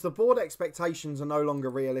 Because the board expectations are no longer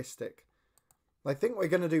realistic. They think we're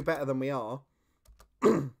going to do better than we are.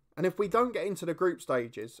 And if we don't get into the group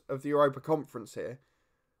stages of the Europa Conference here,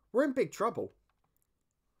 we're in big trouble.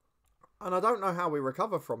 And I don't know how we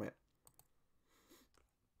recover from it.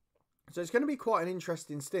 So it's going to be quite an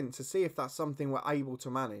interesting stint to see if that's something we're able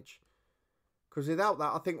to manage. Because without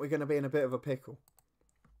that, I think we're going to be in a bit of a pickle.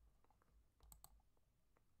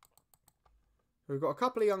 We've got a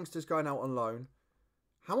couple of youngsters going out on loan.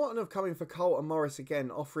 Hamilton have come in for Carlton Morris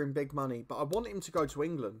again, offering big money. But I want him to go to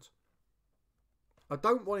England. I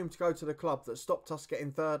don't want him to go to the club that stopped us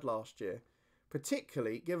getting third last year.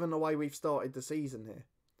 Particularly given the way we've started the season here.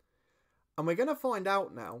 And we're going to find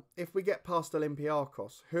out now, if we get past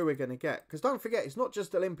Olympiacos, who we're going to get. Because don't forget, it's not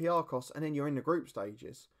just Olympiacos and then you're in the group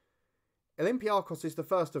stages. Olympiacos is the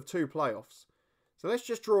first of 2 playoffs. So let's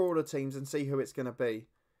just draw all the teams and see who it's going to be.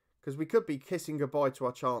 Because we could be kissing goodbye to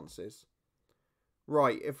our chances.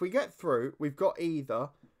 Right, if we get through, we've got either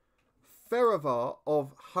Ferevar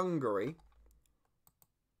of Hungary,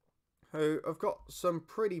 who have got some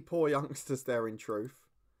pretty poor youngsters there in truth.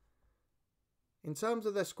 In terms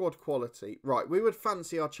of their squad quality, right, we would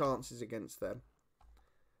fancy our chances against them.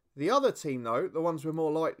 The other team, though, the ones we're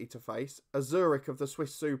more likely to face, are Zurich of the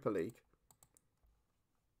Swiss Super League.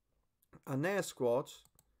 And their squad,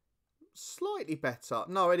 slightly better.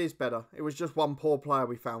 No, it is better. It was just one poor player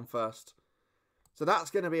we found first. So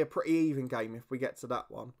that's going to be a pretty even game if we get to that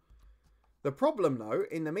one. The problem, though,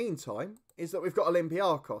 in the meantime, is that we've got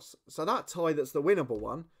Olympiacos. So that tie that's the winnable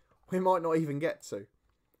one, we might not even get to.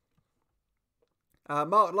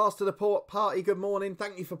 Mark, last of the party, good morning.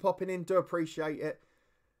 Thank you for popping in. Do appreciate it.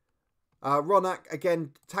 Ronak,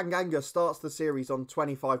 again, Tanganga starts the series on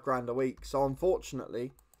 25 grand a week. So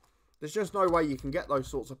unfortunately, there's just no way you can get those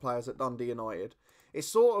sorts of players at Dundee United. It's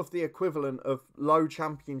sort of the equivalent of low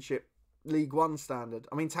Championship League One standard.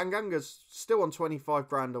 I mean, Tanganga's still on 25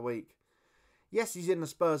 grand a week. Yes, he's in the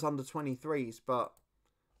Spurs under 23s, but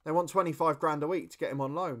they want 25 grand a week to get him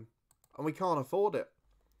on loan. And we can't afford it.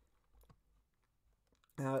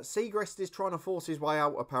 Segrest is trying to force his way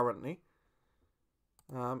out, apparently.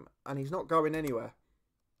 And he's not going anywhere.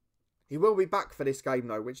 He will be back for this game,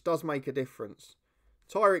 though, which does make a difference.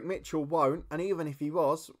 Tyreek Mitchell won't, and even if he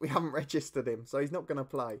was, we haven't registered him, so he's not going to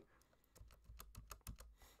play.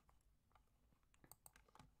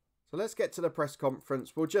 So let's get to the press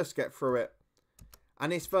conference. We'll just get through it.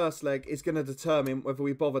 And this first leg is going to determine whether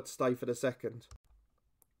we bother to stay for the second.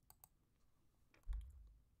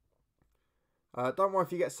 Don't worry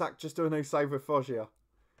if you get sacked, just do a new save with Foggia.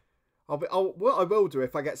 What I will do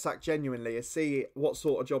if I get sacked genuinely is see what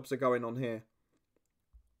sort of jobs are going on here.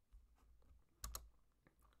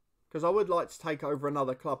 Because I would like to take over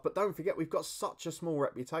another club. But don't forget, we've got such a small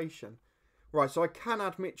reputation. Right, so I can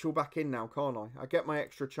add Mitchell back in now, can't I? I get my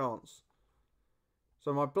extra chance.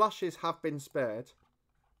 So my blushes have been spared.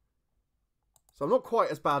 So I'm not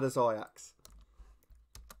quite as bad as Ajax.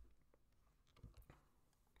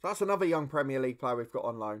 So that's another young Premier League player we've got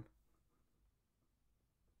on loan.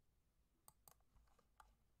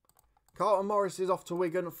 Carlton Morris is off to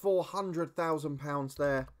Wigan. £400,000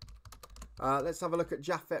 there. Let's have a look at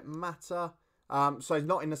Japhet Mata. So he's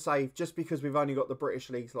not in the save just because we've only got the British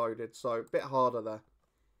leagues loaded. So a bit harder there.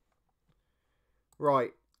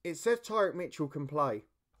 Right. It says Tyreek Mitchell can play.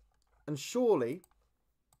 And surely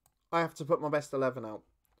I have to put my best 11 out.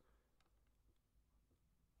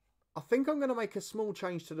 I think I'm going to make a small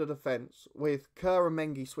change to the defence with Kerr and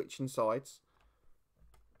Mengi switching sides.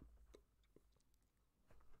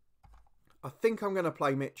 I think I'm going to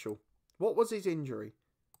play Mitchell. What was his injury?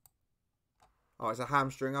 Oh, it's a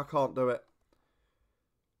hamstring. I can't do it.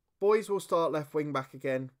 Boys will start left wing back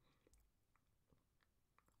again.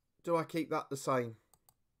 Do I keep that the same?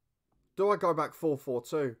 Do I go back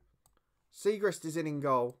 4-4-2? Segrist is in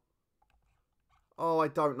goal. Oh, I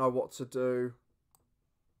don't know what to do.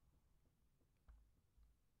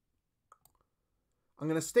 I'm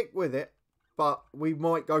going to stick with it, but we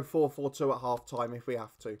might go 4-4-2 at half-time if we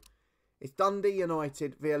have to. It's Dundee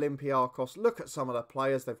United v Olympiacos. Look at some of the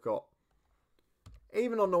players they've got.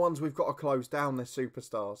 Even on the ones we've got to close down, they're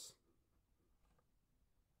superstars.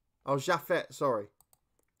 Oh, Jaffet, sorry.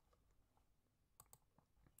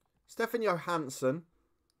 Stefan Johansson,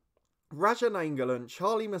 Rajan Engelen,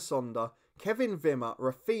 Charlie Masonda, Kevin Wimmer,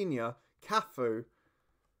 Rafinha, Cafu.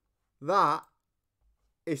 That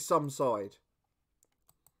is some side.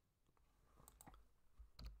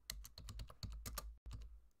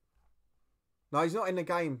 No, he's not in the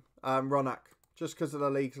game, Ronak. Just because of the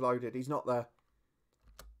league's loaded. He's not there.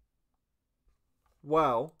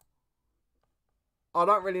 Well, I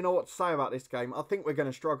don't really know what to say about this game. I think we're going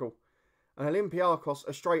to struggle. And Olympiacos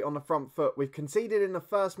are straight on the front foot. We've conceded in the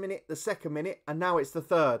first minute, the second minute, and now it's the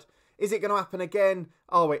third. Is it going to happen again?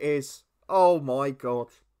 Oh, it is. Oh, my God.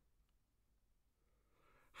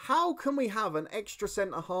 How can we have an extra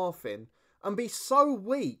centre-half in and be so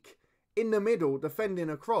weak in the middle defending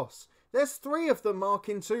across? There's 3 of them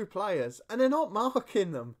marking 2 players, and they're not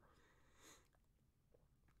marking them.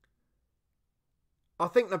 I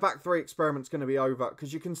think the back 3 experiment's going to be over,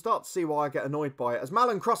 because you can start to see why I get annoyed by it. As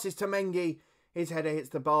Malin crosses to Mengi, his header hits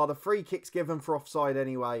the bar. The free kick's given for offside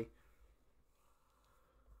anyway.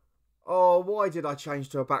 Oh, why did I change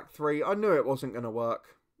to a back 3? I knew it wasn't going to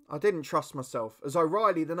work. I didn't trust myself, as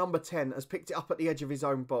O'Reilly, the number 10, has picked it up at the edge of his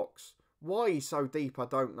own box. Why he's so deep, I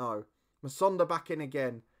don't know. Masonda back in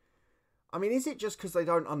again. I mean, is it just because they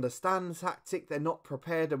don't understand the tactic? They're not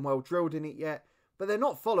prepared and well drilled in it yet? But they're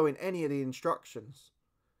not following any of the instructions.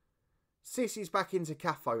 Sissy's back into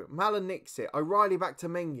Cafu. Malin nicks it. O'Reilly back to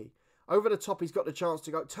Mengi. Over the top, he's got the chance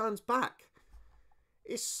to go. Turns back.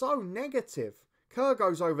 It's so negative. Kerr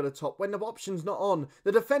goes over the top when the option's not on.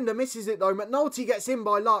 The defender misses it though. McNulty gets in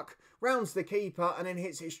by luck. Rounds the keeper and then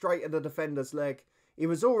hits it straight at the defender's leg. He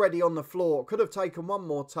was already on the floor. Could have taken one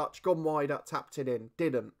more touch. Gone wider. Tapped it in.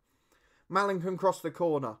 Didn't. Malin can cross the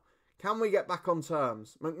corner. Can we get back on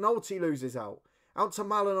terms? McNulty loses out. Out to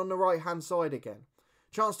Malin on the right-hand side again.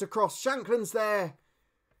 Chance to cross. Shankland's there.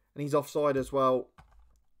 And he's offside as well.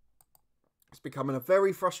 It's becoming a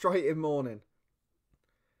very frustrating morning.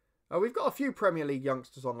 We've got a few Premier League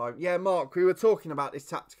youngsters on loan. Yeah, Mark, we were talking about this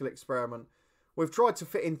tactical experiment. We've tried to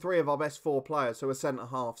fit in 3 of our best 4 players who are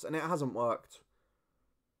centre-halves, and it hasn't worked.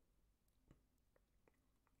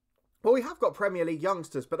 Well, we have got Premier League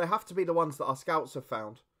youngsters, but they have to be the ones that our scouts have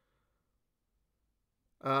found.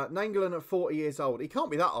 Nangelan at 40 years old. He can't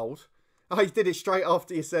be that old. Oh, he did it straight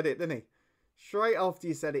after you said it, didn't he? Straight after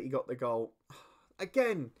you said it, he got the goal.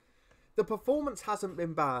 Again, the performance hasn't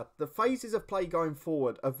been bad. The phases of play going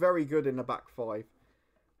forward are very good in the back 5.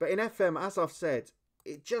 But in FM, as I've said,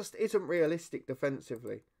 it just isn't realistic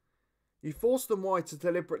defensively. You force them wide to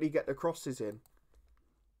deliberately get the crosses in.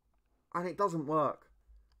 And it doesn't work.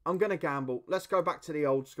 I'm going to gamble. Let's go back to the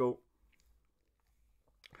old school.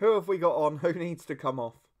 Who have we got on? Who needs to come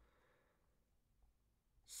off?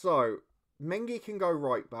 So, Mengi can go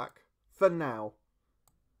right back for now.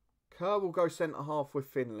 Kerr will go centre-half with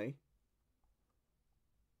Finley.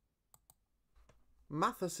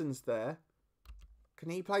 Matheson's there. Can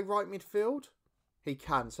he play right midfield? He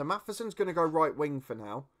can. So Matheson's going to go right wing for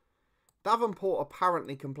now. Davenport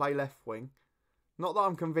apparently can play left wing. Not that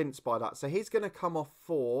I'm convinced by that. So he's going to come off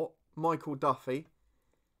for Michael Duffy.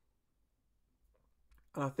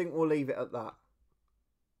 And I think we'll leave it at that.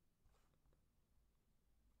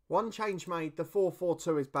 One change made. The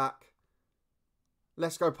 4-4-2 is back.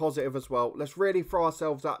 Let's go positive as well. Let's really throw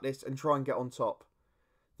ourselves at this and try and get on top.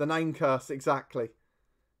 The name curse, exactly.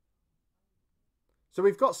 So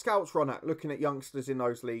we've got scouts, Ronak, looking at youngsters in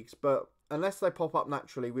those leagues. But unless they pop up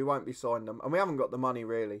naturally, we won't be signing them. And we haven't got the money,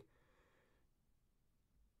 really.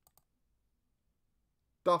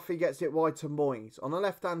 Duffy gets it wide to Moyes. On the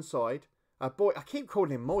left-hand side, I keep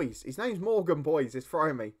calling him Moyes. His name's Morgan Boys. It's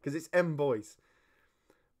throwing me because it's M Boys.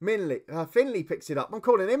 Finley picks it up. I'm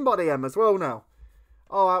calling him by the M as well now.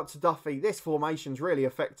 Oh, out to Duffy. This formation's really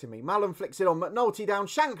affecting me. Malin flicks it on. McNulty down.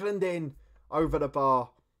 Shankland in. Over the bar.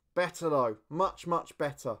 Better though. Much, much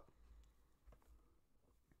better.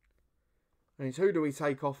 And it's who do we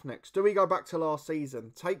take off next? Do we go back to last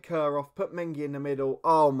season? Take Kerr off, put Mengi in the middle.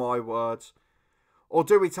 Oh my word. Or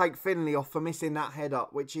do we take Finley off for missing that head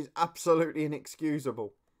up, which is absolutely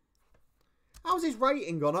inexcusable? How's his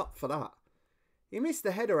rating gone up for that? He missed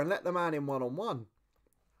the header and let the man in one-on-one.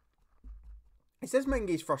 It says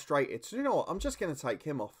Mengi's frustrated. So you know what? I'm just going to take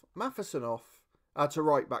him off. Matheson off. To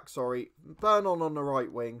right back, sorry. Burn on the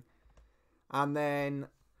right wing. And then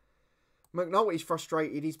McNulty's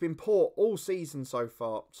frustrated. He's been poor all season so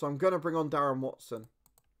far. So I'm going to bring on Darren Watson.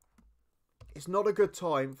 It's not a good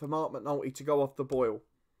time for Mark McNulty to go off the boil.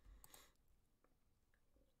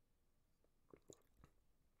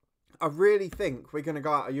 I really think we're going to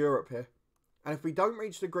go out of Europe here. And if we don't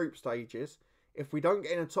reach the group stages, if we don't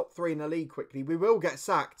get in the top 3 in the league quickly, we will get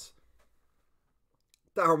sacked.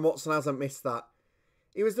 Darren Watson hasn't missed that.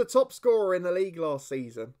 He was the top scorer in the league last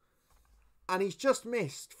season. And he's just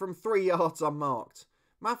missed from 3 yards unmarked.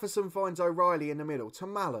 Matheson finds O'Reilly in the middle to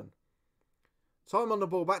Mallon. Time on the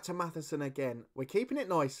ball, back to Matheson again. We're keeping it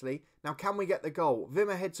nicely. Now can we get the goal?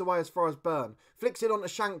 Wimmer heads away as far as Byrne. Flicks it on to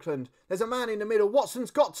Shankland. There's a man in the middle.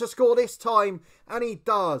 Watson's got to score this time. And he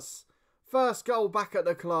does. First goal back at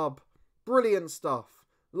the club. Brilliant stuff.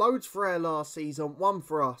 Loads for air last season. 1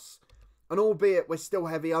 for us. And albeit we're still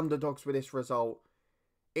heavy underdogs with this result,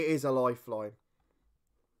 it is a lifeline.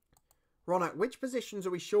 Ronak, which positions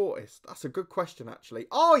are we shortest? That's a good question actually.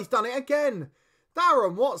 Oh, he's done it again.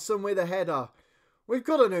 Darren Watson with a header. We've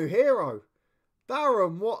got a new hero.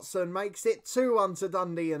 Darren Watson makes it 2-1 to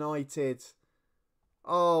Dundee United.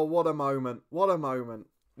 Oh, what a moment. What a moment.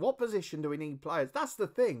 What position do we need players? That's the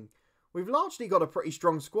thing. We've largely got a pretty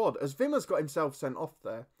strong squad, as Wimmer's got himself sent off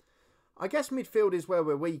there. I guess midfield is where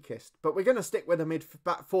we're weakest, but we're going to stick with a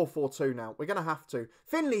back 4-4-2 now. We're going to have to.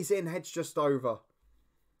 Finley's in, head's just over.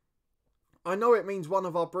 I know it means one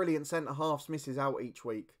of our brilliant centre-halves misses out each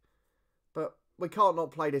week, but we can't not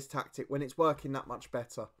play this tactic when it's working that much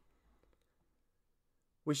better.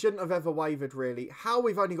 We shouldn't have ever wavered, really. How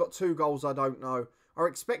we've only got 2 goals, I don't know. Our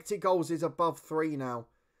expected goals is above 3 now.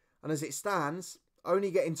 And as it stands, only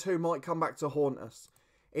getting 2 might come back to haunt us.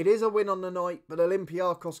 It is a win on the night, but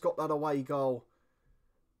Olympiacos got that away goal.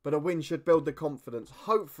 But a win should build the confidence.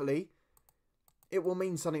 Hopefully, it will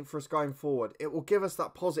mean something for us going forward. It will give us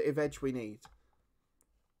that positive edge we need.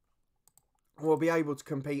 We'll be able to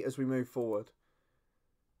compete as we move forward.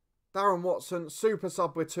 Darren Watson, super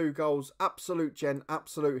sub with 2 goals. Absolute gent,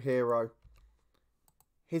 absolute hero.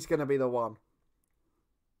 He's going to be the one.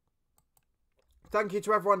 Thank you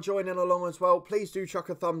to everyone joining along as well. Please do chuck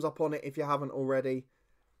a thumbs up on it if you haven't already.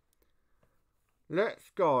 Let's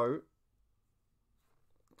go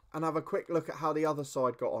and have a quick look at how the other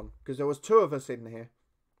side got on. Because there was 2 of us in here.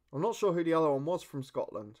 I'm not sure who the other one was from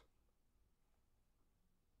Scotland.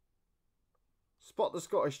 Spot the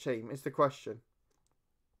Scottish team is the question.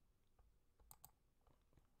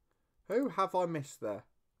 Who have I missed there?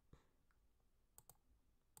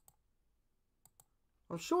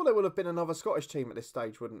 I'm sure there would have been another Scottish team at this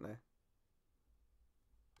stage, wouldn't there?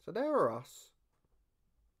 So there are us.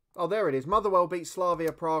 Oh, there it is. Motherwell beat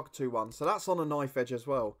Slavia Prague 2-1. So that's on a knife edge as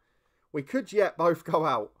well. We could yet both go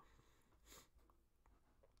out.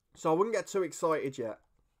 So I wouldn't get too excited yet.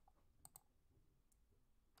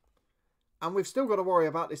 And we've still got to worry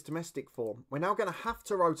about this domestic form. We're now going to have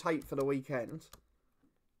to rotate for the weekend.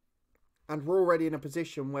 And we're already in a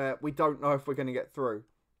position where we don't know if we're going to get through.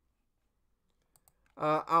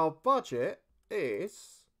 Our budget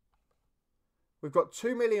is... We've got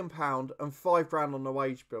 £2 million and £5,000 on the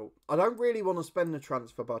wage bill. I don't really want to spend the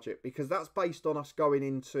transfer budget because that's based on us going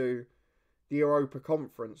into the Europa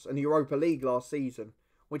Conference and the Europa League last season,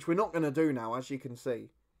 which we're not going to do now, as you can see.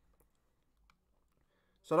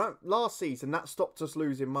 So last season, that stopped us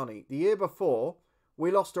losing money. The year before, we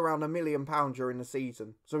lost around £1 million during the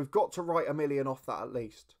season. So we've got to write $1 million off that at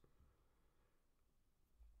least.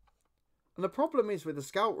 And the problem is with the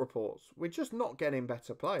scout reports, we're just not getting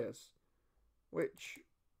better players. Which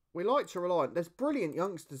we like to rely on. There's brilliant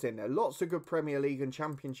youngsters in there. Lots of good Premier League and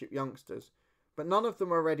Championship youngsters. But none of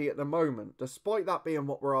them are ready at the moment, despite that being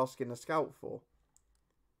what we're asking the scout for.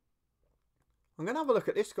 I'm going to have a look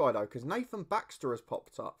at this guy though, because Nathan Baxter has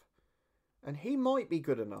popped up. And he might be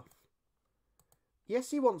good enough.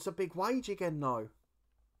 Yes, he wants a big wage again though.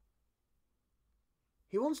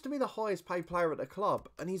 He wants to be the highest paid player at the club.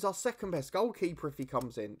 And he's our second best goalkeeper if he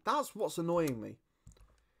comes in. That's what's annoying me.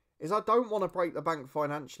 Is I don't want to break the bank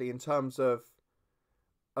financially in terms of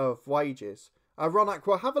wages. Ronak,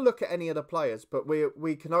 we'll have a look at any of the players, but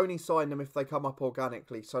we can only sign them if they come up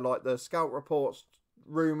organically. So like the scout reports,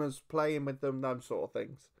 rumours, playing with them, those sort of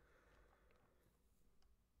things.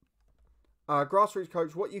 Grassroots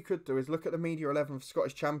coach, what you could do is look at the Media 11 for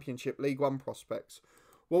Scottish Championship League One prospects.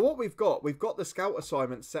 Well, what we've got the scout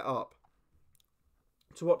assignment set up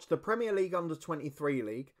to watch the Premier League Under-23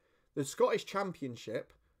 League, the Scottish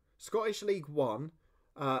Championship, Scottish League One,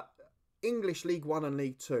 English League One and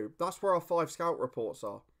League Two. That's where our 5 scout reports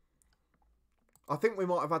are. I think we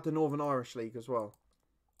might have had the Northern Irish League as well.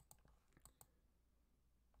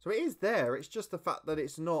 So it is there. It's just the fact that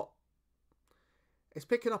it's not... It's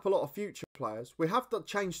picking up a lot of future players. We have to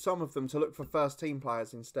change some of them to look for first team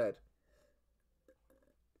players instead.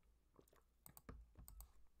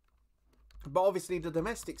 But obviously the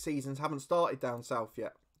domestic seasons haven't started down south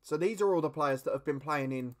yet. So these are all the players that have been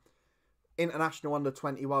playing in international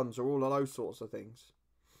under-21s or all of those sorts of things.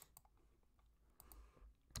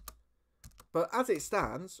 But as it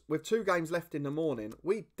stands, with 2 games left in the morning,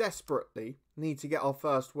 we desperately need to get our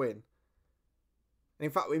first win. And in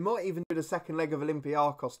fact, we might even do the second leg of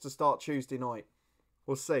Olympiacos to start Tuesday night.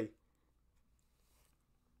 We'll see.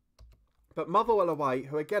 But Motherwell away,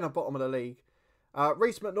 who again are bottom of the league.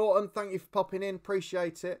 Reece McNaughton, thank you for popping in.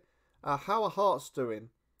 Appreciate it. How are Hearts doing?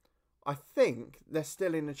 I think they're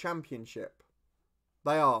still in the Championship.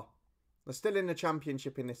 They are. They're still in the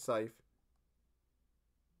Championship in this save.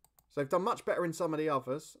 So they've done much better in some of the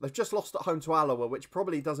others. They've just lost at home to Alloa, which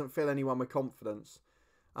probably doesn't fill anyone with confidence.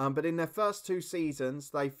 But in their first 2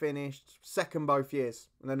 seasons, they finished second both years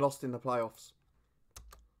and then lost in the playoffs.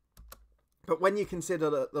 But when you consider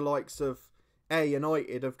that the likes of Ayr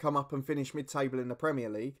United have come up and finished mid-table in the Premier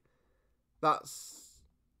League, that's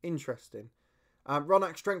interesting.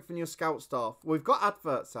 Ronak, strengthen your scout staff. We've got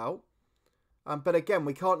adverts out. But again,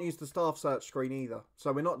 we can't use the staff search screen either.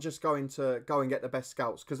 So we're not just going to go and get the best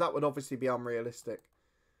scouts, because that would obviously be unrealistic.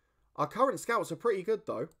 Our current scouts are pretty good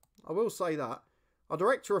though. I will say that. Our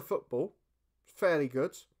director of football, fairly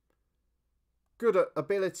good. Good at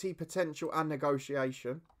ability, potential and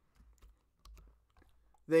negotiation.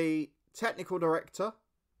 The technical director,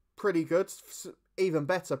 pretty good. Even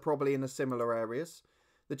better probably in the similar areas.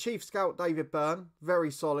 The chief scout, David Byrne, very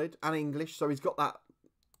solid and English. So he's got that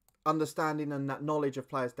understanding and that knowledge of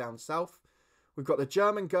players down south. We've got the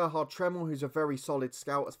German Gerhard Tremmel, who's a very solid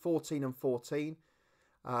scout at 14 and 14.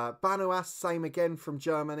 Banuas, same again from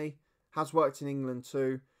Germany, has worked in England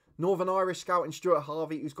too. Northern Irish scouting Stuart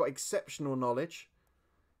Harvey, who's got exceptional knowledge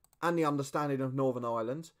and the understanding of Northern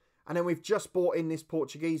Ireland. And then we've just brought in this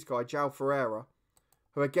Portuguese guy, João Ferreira,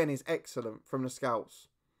 who again is excellent from the scouts.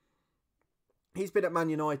 He's been at Man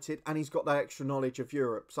United and he's got that extra knowledge of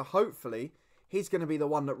Europe. So hopefully he's going to be the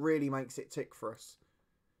one that really makes it tick for us.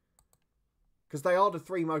 Because they are the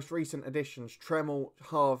 3 most recent additions, Tremmel,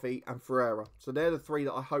 Harvey and Ferreira. So they're the 3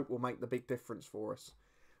 that I hope will make the big difference for us.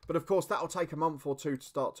 But of course, that'll take a month or 2 to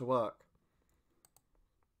start to work.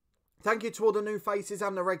 Thank you to all the new faces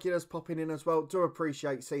and the regulars popping in as well. Do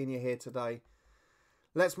appreciate seeing you here today.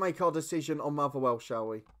 Let's make our decision on Motherwell, shall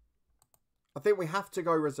we? I think we have to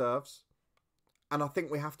go reserves. And I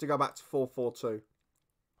think we have to go back to 4-4-2.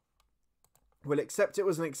 We'll accept it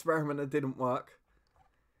was an experiment that didn't work.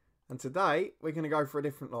 And today, we're going to go for a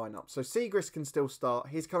different lineup. So Siegrist can still start.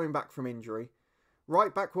 He's coming back from injury.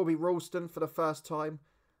 Right back will be Ralston for the first time.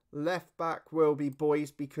 Left back will be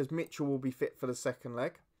Boys because Mitchell will be fit for the second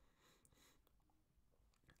leg.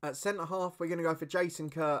 At centre half, we're going to go for Jason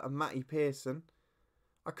Kerr and Matty Pearson.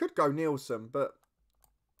 I could go Nielsen, but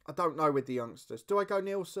I don't know with the youngsters. Do I go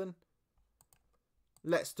Nielsen?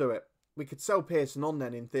 Let's do it. We could sell Pearson on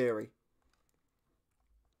then in theory.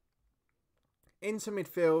 Into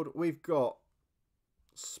midfield, we've got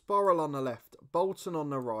Sporrell on the left, Bolton on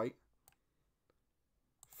the right,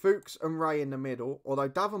 Fuchs and Ray in the middle, although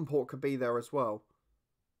Davenport could be there as well.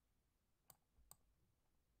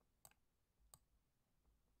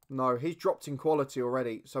 No, he's dropped in quality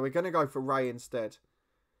already, so we're going to go for Ray instead.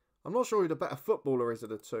 I'm not sure who the better footballer is of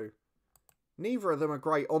the 2. Neither of them are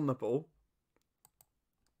great on the ball.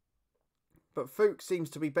 But Fuchs seems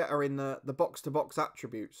to be better in the box-to-box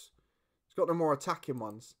attributes. He's got the more attacking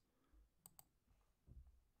ones.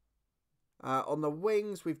 On the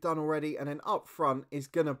wings, we've done already. And then up front is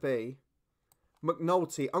going to be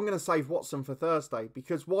McNulty. I'm going to save Watson for Thursday.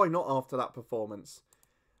 Because why not after that performance?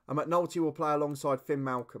 And McNulty will play alongside Finn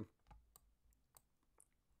Malcolm.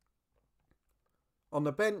 On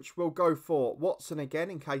the bench, we'll go for Watson again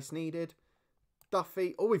in case needed.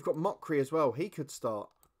 Duffy. Oh, we've got Mockery as well. He could start.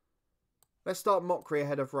 Let's start Mockery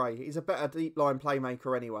ahead of Ray. He's a better deep line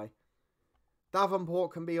playmaker anyway.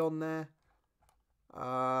 Davenport can be on there.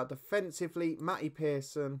 Defensively, Matty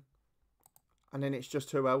Pearson. And then it's just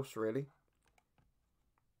who else, really.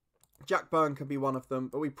 Jack Byrne can be one of them.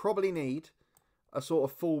 But we probably need a sort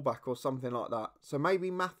of fullback or something like that. So maybe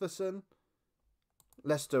Matheson.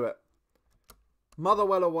 Let's do it.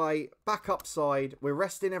 Motherwell away, back upside. We're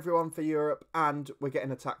resting everyone for Europe and we're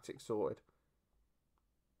getting a tactic sorted.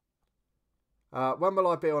 When will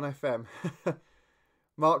I be on FM?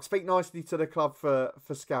 Mark, speak nicely to the club for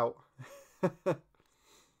Scout.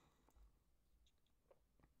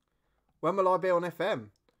 When will I be on FM?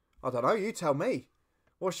 I don't know, you tell me.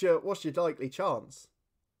 What's your likely chance?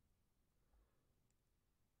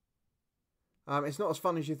 It's not as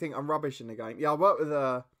fun as you think. I'm rubbish in the game. Yeah, I work with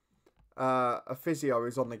a physio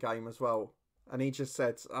who's on the game as well. And he just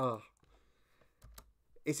said,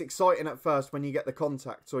 it's exciting at first when you get the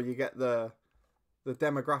contacts or you get the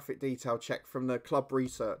demographic detail check from the club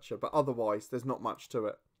researcher. But otherwise, there's not much to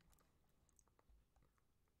it.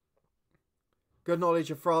 Good knowledge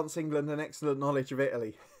of France, England, and excellent knowledge of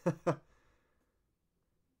Italy.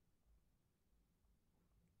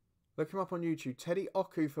 Look him up on YouTube. Teddy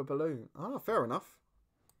Oku for Balloon. Ah, fair enough.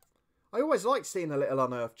 I always like seeing a little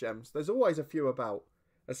unearthed gems. There's always a few about.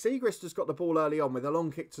 As Segrist has got the ball early on with a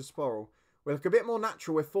long kick to Sporrell. We look a bit more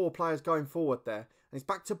natural with 4 players going forward there. And it's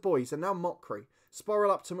back to Boys and now Mockery. Sporrell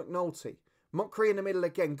up to McNulty. Mockery in the middle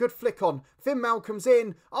again. Good flick on. Finn Malcolm's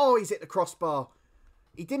in. Oh, he's hit the crossbar.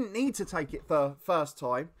 He didn't need to take it the first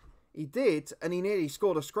time. He did, and he nearly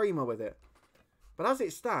scored a screamer with it. But as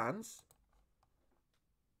it stands,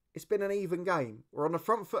 it's been an even game. We're on the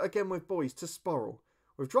front foot again with Boys to Sporrell.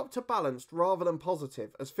 We've dropped to balanced rather than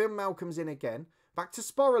positive as Finn Malcolm's in again. Back to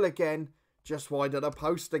Sporrell again. Just wide of the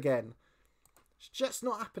post again. It's just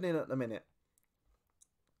not happening at the minute.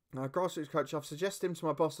 Now, grassroots coach, I've suggested him to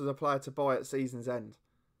my boss as a player to buy at season's end.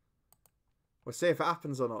 We'll see if it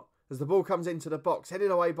happens or not. As the ball comes into the box,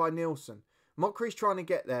 headed away by Nielsen. Mockery's trying to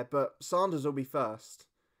get there, but Sanders will be first.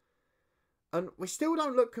 And we still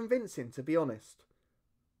don't look convincing, to be honest.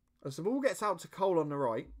 As the ball gets out to Cole on the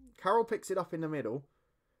right, Carroll picks it up in the middle,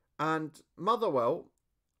 and Motherwell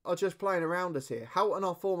are just playing around us here. Houghton,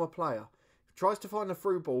 our former player, tries to find the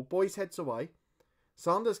through ball. Boys heads away.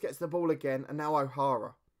 Sanders gets the ball again, and now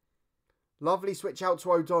O'Hara. Lovely switch out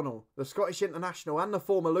to O'Donnell, the Scottish international and the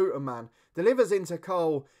former Luton man. Delivers into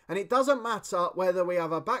Cole, and it doesn't matter whether we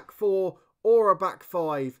have a back 4 or a back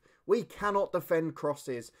 5. We cannot defend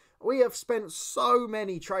crosses. We have spent so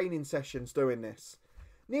many training sessions doing this.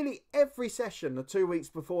 Nearly every session the 2 weeks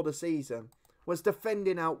before the season was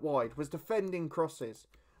defending out wide, was defending crosses,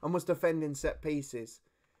 and was defending set pieces.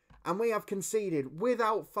 And we have conceded,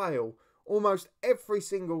 without fail, almost every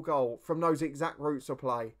single goal from those exact routes of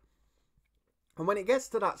play. And when it gets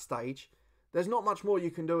to that stage, there's not much more you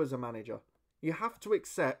can do as a manager. You have to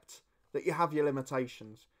accept that you have your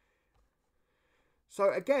limitations.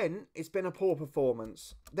 So again, it's been a poor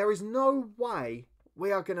performance. There is no way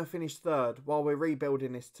we are going to finish third while we're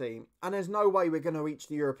rebuilding this team. And there's no way we're going to reach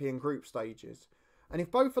the European group stages. And if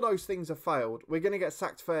both of those things have failed, we're going to get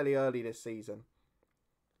sacked fairly early this season.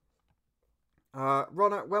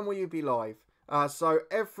 Ronat, when will you be live? So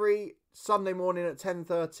every Sunday morning at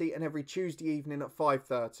 10:30 and every Tuesday evening at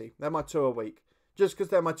 5:30. They're my 2 a week. Just because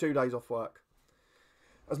they're my 2 days off work.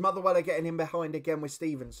 As Motherwell are getting in behind again with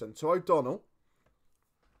Stevenson. To O'Donnell.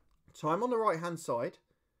 Time on the right hand side.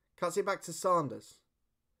 Cuts it back to Sanders.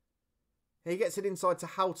 He gets it inside to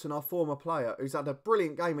Houghton, our former player, who's had a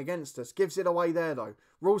brilliant game against us. Gives it away there though.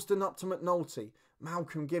 Ralston up to McNulty.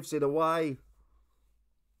 Malcolm gives it away.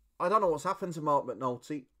 I don't know what's happened to Mark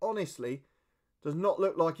McNulty. Honestly, does not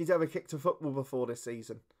look like he's ever kicked a football before this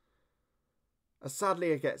season. As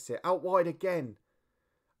Sadlier gets it. Out wide again.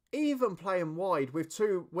 Even playing wide with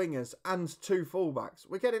 2 wingers and 2 fullbacks.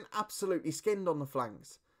 We're getting absolutely skinned on the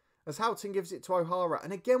flanks. As Houghton gives it to O'Hara.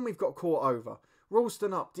 And again we've got caught over.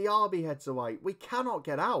 Ralston up. Diaby heads away. We cannot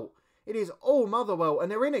get out. It is all Motherwell.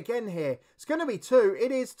 And they're in again here. It's going to be 2.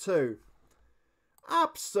 It is 2.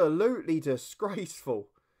 Absolutely disgraceful.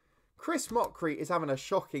 Chris Mockery is having a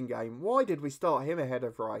shocking game. Why did we start him ahead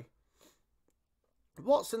of Ray?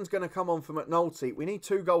 Watson's going to come on for McNulty. We need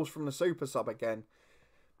 2 goals from the super sub again.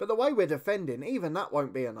 But the way we're defending, even that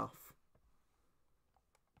won't be enough.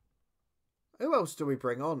 Who else do we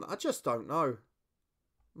bring on? I just don't know.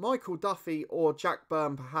 Michael Duffy or Jack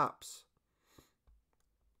Byrne perhaps.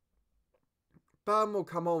 Byrne will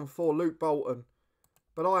come on for Luke Bolton.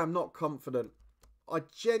 But I am not confident. I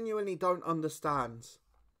genuinely don't understand.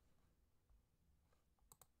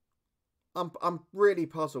 I'm really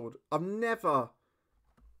puzzled. I've never,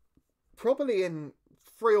 probably in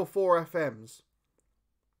 3 or 4 FMs,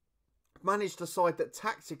 managed a side that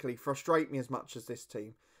tactically frustrate me as much as this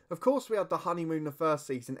team. Of course we had the honeymoon the first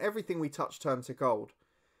season. Everything we touched turned to gold.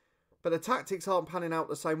 But the tactics aren't panning out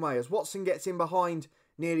the same way. As Watson gets in behind,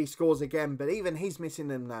 nearly scores again. But even he's missing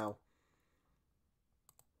them now.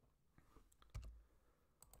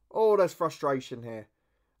 Oh, there's frustration here.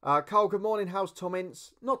 Carl, good morning. How's Tom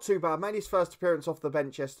Ince? Not too bad. Made his first appearance off the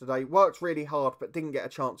bench yesterday. Worked really hard, but didn't get a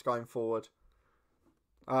chance going forward.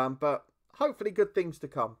 But hopefully good things to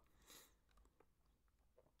come.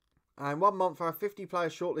 And 1 month, I have 50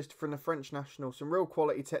 players shortlisted from the French national. Some real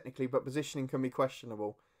quality technically, but positioning can be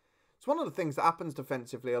questionable. It's one of the things that happens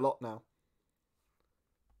defensively a lot now.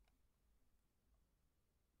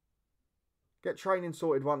 Get training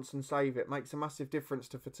sorted once and save it. Makes a massive difference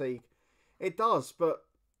to fatigue. It does, but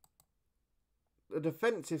the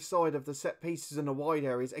defensive side of the set pieces and the wide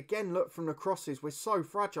areas, again, look from the crosses, we're so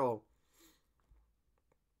fragile.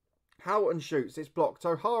 Houghton shoots, it's blocked.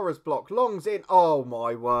 O'Hara's blocked. Long's in. Oh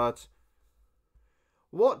my word.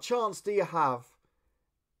 What chance do you have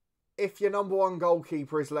if your number one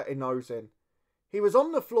goalkeeper is letting those in? He was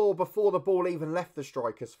on the floor before the ball even left the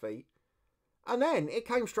striker's feet. And then it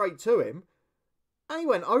came straight to him. And he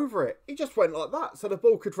went over it. He just went like that so the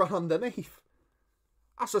ball could run underneath.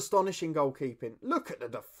 That's astonishing goalkeeping. Look at the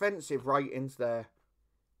defensive ratings there.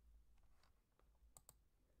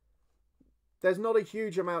 There's not a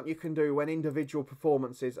huge amount you can do when individual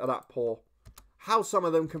performances are that poor. How some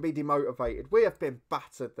of them can be demotivated. We have been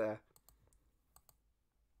battered there.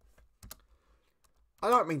 I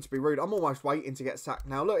don't mean to be rude. I'm almost waiting to get sacked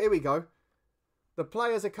now. Look, here we go. The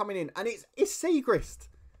players are coming in. And it's Segrist.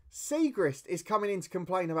 Segrist is coming in to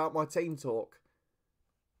complain about my team talk.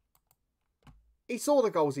 He saw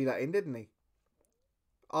the goals he let in, didn't he?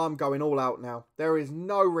 I'm going all out now. There is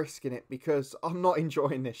no risk in it because I'm not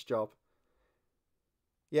enjoying this job.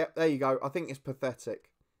 Yep, there you go. I think it's pathetic.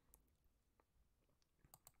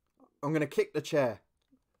 I'm going to kick the chair.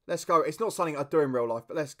 Let's go. It's not something I do in real life,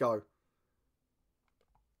 but let's go.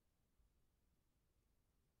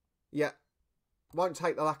 Yeah. Won't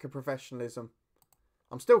take the lack of professionalism.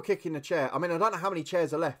 I'm still kicking the chair. I mean, I don't know how many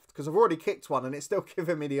chairs are left because I've already kicked one and it's still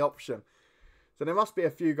giving me the option. So there must be a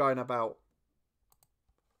few going about.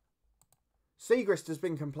 Segrist has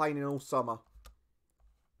been complaining all summer.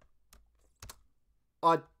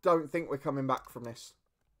 I don't think we're coming back from this.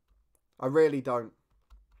 I really don't.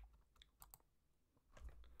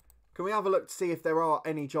 Can we have a look to see if there are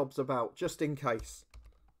any jobs about, just in case?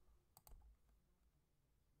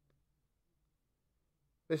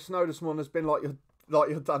 This Snowdon one has been like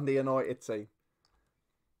your Dundee United team.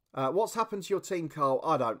 What's happened to your team, Carl?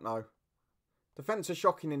 I don't know. Defence are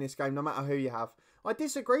shocking in this game, no matter who you have. I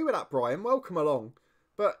disagree with that, Brian. Welcome along.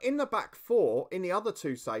 But in the back four, in the other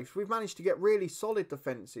two saves, we've managed to get really solid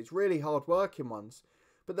defences, really hard-working ones.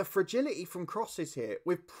 But the fragility from crosses here,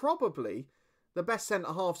 with probably the best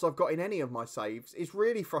centre-halves I've got in any of my saves, is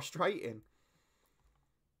really frustrating.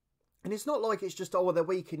 And it's not like it's just, oh, they're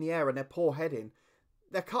weak in the air and they're poor heading.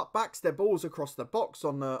 They're cutbacks, they're balls across the box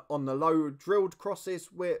on the low drilled crosses.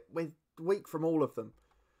 We're weak from all of them.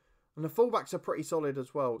 And the fullbacks are pretty solid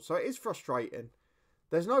as well. So it is frustrating.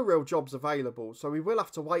 There's no real jobs available, so we will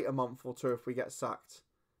have to wait a month or two if we get sacked.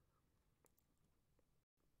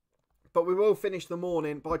 But we will finish the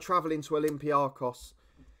morning by travelling to Olympiacos.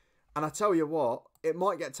 And I tell you what, it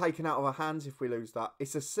might get taken out of our hands if we lose that.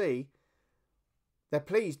 It's a C. They're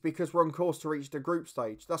pleased because we're on course to reach the group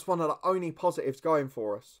stage. That's one of the only positives going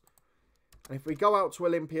for us. And if we go out to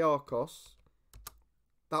Olympiacos,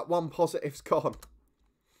 that one positive's gone.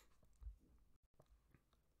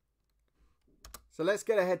 So let's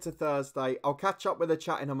get ahead to Thursday. I'll catch up with the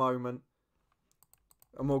chat in a moment.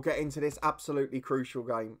 And we'll get into this absolutely crucial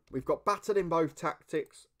game. We've got battered in both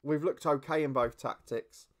tactics. We've looked okay in both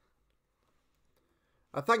tactics.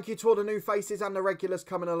 Thank you to all the new faces and the regulars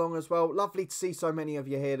coming along as well. Lovely to see so many of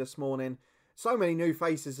you here this morning. So many new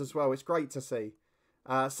faces as well. It's great to see.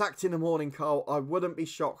 Sacked in the morning, Carl. I wouldn't be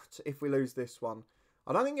shocked if we lose this one.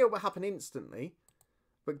 I don't think it will happen instantly.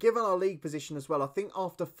 But given our league position as well, I think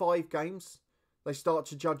after 5 games, they start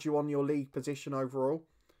to judge you on your league position overall.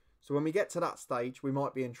 So when we get to that stage, we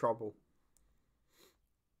might be in trouble.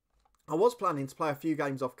 I was planning to play a few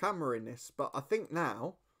games off camera in this, but I think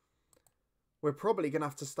now we're probably going to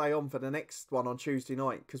have to stay on for the next one on Tuesday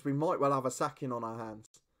night because we might well have a sacking on our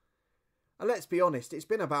hands. And let's be honest, it's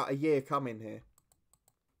been about a year coming here.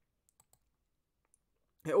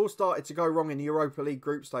 It all started to go wrong in the Europa League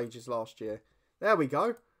group stages last year. There we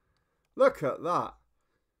go. Look at that.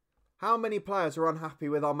 How many players are unhappy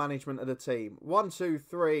with our management of the team? 1, 2,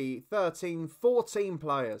 3, 13, 14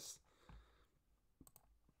 players.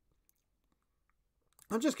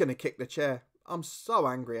 I'm just going to kick the chair. I'm so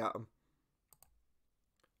angry at them.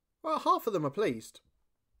 Well, half of them are pleased.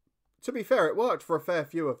 To be fair, it worked for a fair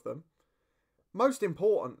few of them. Most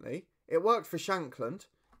importantly, it worked for Shankland.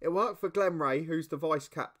 It worked for Glenn Ray, who's the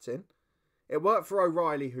vice-captain. It worked for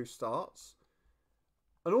O'Reilly, who starts.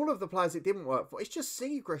 And all of the players it didn't work for, it's just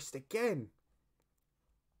Siegrist again.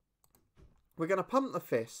 We're going to pump the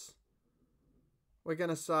fist. We're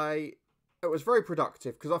going to say it was very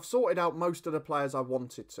productive because I've sorted out most of the players I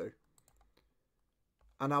wanted to.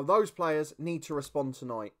 And now those players need to respond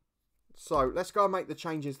tonight. So let's go and make the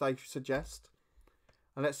changes they suggest.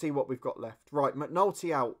 And let's see what we've got left. Right,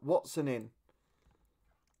 McNulty out. Watson in.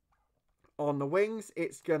 On the wings,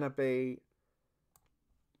 it's going to be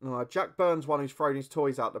Jack Burns, one who's thrown his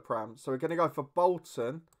toys out the pram. So we're going to go for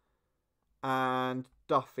Bolton and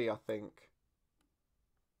Duffy, I think.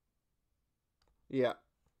 Yeah.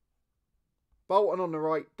 Bolton on the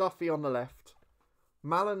right, Duffy on the left.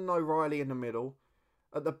 Mallon and O'Reilly in the middle.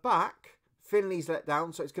 At the back, Finley's let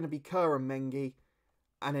down, so it's going to be Kerr and Mengi.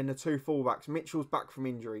 And then the two fullbacks. Mitchell's back from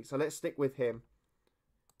injury, so let's stick with him.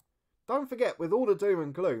 Don't forget, with all the doom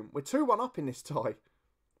and gloom, we're 2-1 up in this tie.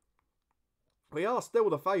 We are still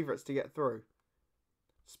the favourites to get through.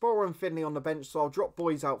 Sporer and Finley on the bench, so I'll drop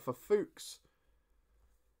Boys out for Fuchs.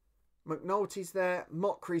 McNulty's there.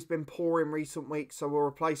 Mockery's been poor in recent weeks, so we'll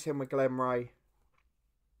replace him with Glenn Ray.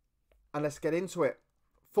 And let's get into it.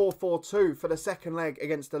 4-4-2 for the second leg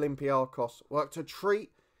against Olympiacos. Worked a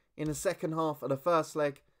treat in the second half of the first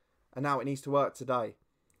leg, and now it needs to work today.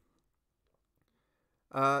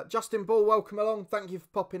 Justin Ball, welcome along. Thank you for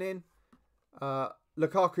popping in.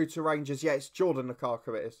 Lukaku to Rangers. Yeah, it's Jordan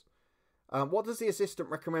Lukaku it is. What does the assistant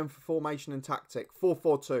recommend for formation and tactic?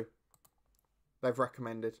 4-4-2. They've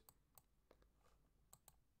recommended.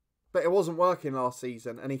 But it wasn't working last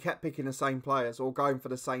season, and he kept picking the same players or going for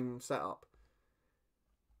the same setup.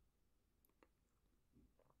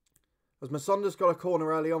 As Masonda's got a corner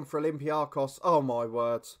early on for Olympiacos. Oh my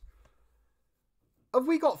words. Have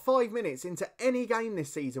we got 5 minutes into any game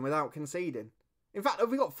this season without conceding? In fact, have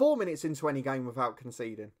we got 4 minutes into any game without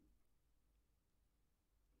conceding?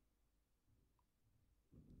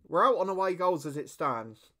 We're out on away goals as it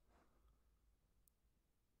stands.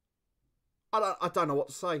 I don't know what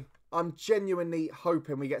to say. I'm genuinely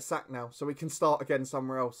hoping we get sacked now so we can start again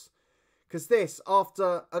somewhere else. Because this,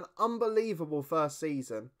 after an unbelievable first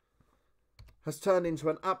season, has turned into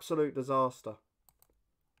an absolute disaster.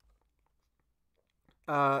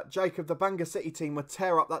 Jacob, the Bangor City team would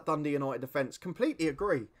tear up that Dundee United defence. Completely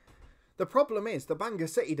agree. The problem is the Bangor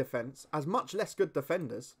City defence has much less good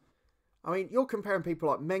defenders. I mean, you're comparing people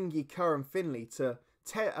like Mengi, Kerr and Finley to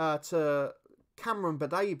Cameron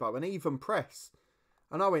Badebo and even Press.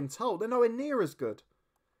 And Owen Toll, they're nowhere near as good.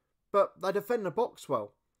 But they defend the box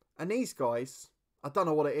well. And these guys, I don't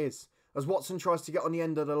know what it is. As Watson tries to get on the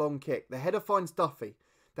end of the long kick, the header finds Duffy.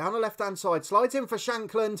 Down the left-hand side, slides in for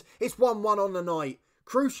Shankland. It's 1-1 on the night.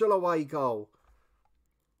 Crucial away goal.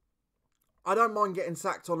 I don't mind getting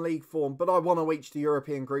sacked on league form, but I want to reach the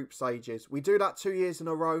European group stages. We do that 2 years in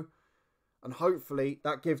a row, and hopefully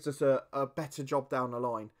that gives us a better job down the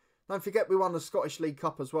line. Don't forget we won the Scottish League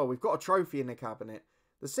Cup as well. We've got a trophy in the cabinet.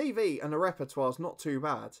 The CV and the repertoire's not too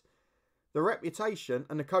bad. The reputation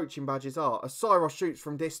and the coaching badges are. As Syros shoots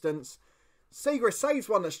from distance, Siegrist saves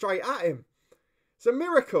one that's straight at him. It's a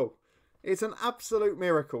miracle. It's an absolute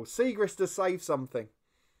miracle. Siegrist has saved something.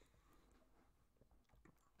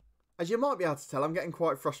 As you might be able to tell, I'm getting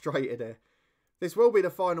quite frustrated here. This will be the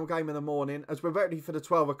final game in the morning, as we're ready for the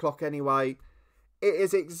 12 o'clock anyway. It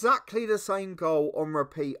is exactly the same goal on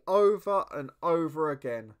repeat over and over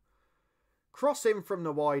again. Cross in from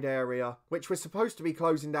the wide area, which we're supposed to be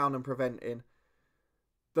closing down and preventing.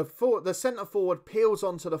 The centre forward peels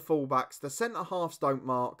onto the fullbacks. The centre halves don't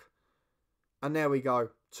mark. And there we go.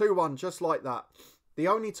 2-1, just like that. The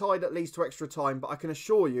only tie that leads to extra time, but I can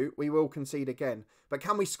assure you we will concede again. But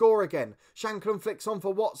can we score again? Shankland flicks on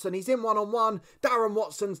for Watson. He's in one-on-one. Darren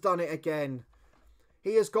Watson's done it again.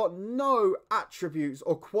 He has got no attributes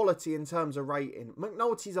or quality in terms of rating.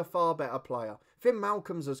 McNulty's a far better player. Finn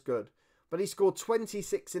Malcolm's as good. But he scored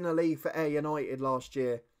 26 in the league for Ayr United last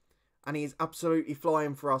year. And he is absolutely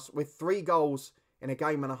flying for us with 3 goals in a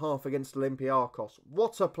game and a half against Olympiacos.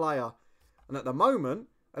 What a player. And at the moment,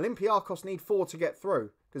 Olympiacos need 4 to get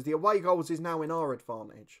through. Because the away goals is now in our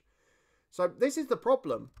advantage. So this is the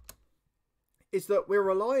problem. Is that we're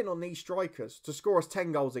relying on these strikers to score us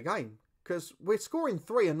 10 goals a game. Because we're scoring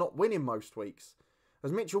 3 and not winning most weeks.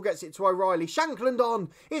 As Mitchell gets it to O'Reilly. Shankland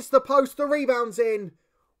on. It's the post. The rebound's in.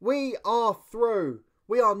 We are through.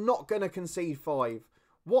 We are not going to concede 5.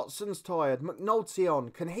 Watson's tired. McNulty on.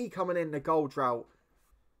 Can he come in the goal drought?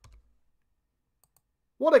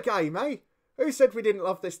 What a game, eh? Who said we didn't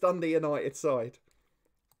love this Dundee United side?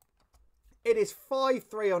 It is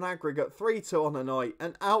 5-3 on aggregate, 3-2 on the night,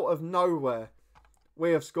 and out of nowhere,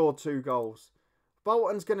 we have scored 2 goals.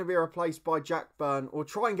 Bolton's going to be replaced by Jack Byrne. We'll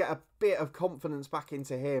try and get a bit of confidence back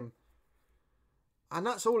into him. And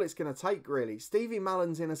that's all it's going to take, really. Stevie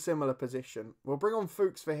Mallon's in a similar position. We'll bring on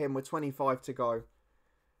Fuchs for him with 25 to go.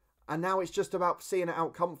 And now it's just about seeing it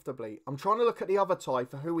out comfortably. I'm trying to look at the other tie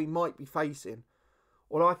for who we might be facing.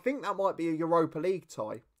 Although I think that might be a Europa League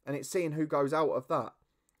tie. And it's seeing who goes out of that.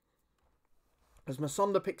 As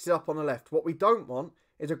Masonda picks it up on the left. What we don't want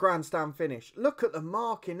is a grandstand finish. Look at the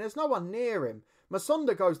marking. There's no one near him.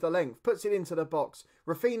 Masonda goes the length. Puts it into the box.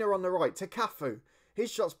 Rafinha on the right to Cafu.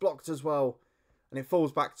 His shot's blocked as well. And it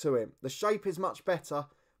falls back to him. The shape is much better.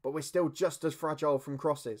 But we're still just as fragile from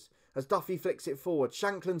crosses. As Duffy flicks it forward.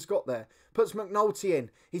 Shankland's got there. Puts McNulty in.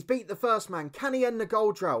 He's beat the first man. Can he end the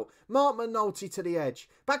goal drought? Mark McNulty to the edge.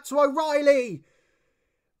 Back to O'Reilly.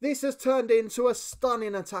 This has turned into a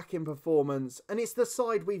stunning attacking performance. And it's the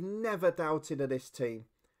side we've never doubted of this team.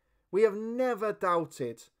 We have never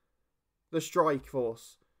doubted the strike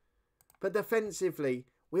force. But defensively,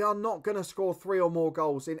 we are not going to score 3 or more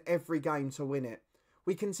goals in every game to win it.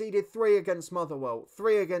 We conceded 3 against Motherwell,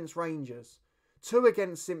 3 against Rangers, 2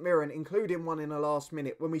 against St Mirren, including one in the last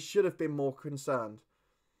minute when we should have been more concerned.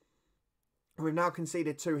 And we've now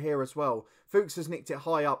conceded 2 here as well. Fuchs has nicked it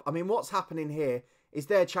high up. I mean, what's happening here is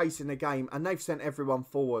they're chasing the game and they've sent everyone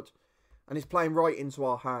forward. And it's playing right into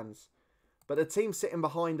our hands. But the team sitting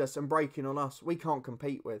behind us and breaking on us, we can't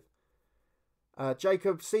compete with.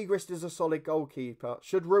 Jacob Siegrist is a solid goalkeeper.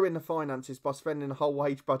 Should ruin the finances by spending a whole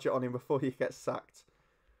wage budget on him before he gets sacked.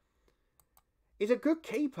 He's a good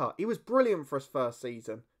keeper. He was brilliant for his first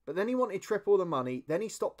season. But then he wanted triple the money. Then he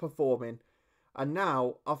stopped performing. And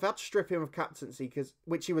now I've had to strip him of captaincy,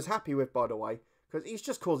 which he was happy with, by the way. Because he's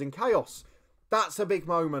just causing chaos. That's a big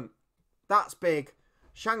moment. That's big.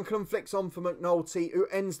 Shankland flicks on for McNulty, who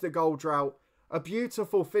ends the goal drought. A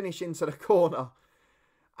beautiful finish into the corner.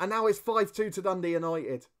 And now it's 5-2 to Dundee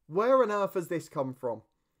United. Where on earth has this come from?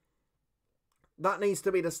 That needs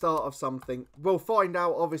to be the start of something. We'll find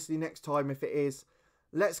out, obviously, next time if it is.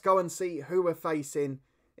 Let's go and see who we're facing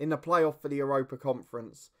in the playoff for the Europa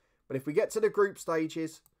Conference. But if we get to the group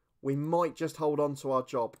stages, we might just hold on to our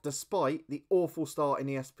job, despite the awful start in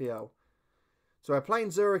the SPL. So we're playing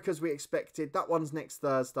Zurich as we expected. That one's next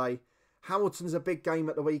Thursday. Hamilton's a big game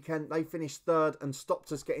at the weekend. They finished 3rd and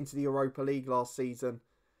stopped us getting to the Europa League last season.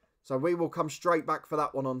 So we will come straight back for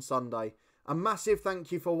that one on Sunday. A massive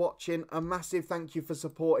thank you for watching. A massive thank you for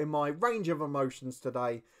supporting my range of emotions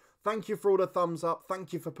today. Thank you for all the thumbs up.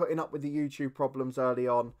 Thank you for putting up with the YouTube problems early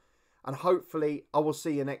on. And hopefully I will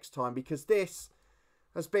see you next time, because this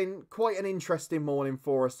has been quite an interesting morning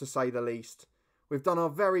for us, to say the least. We've done our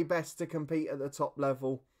very best to compete at the top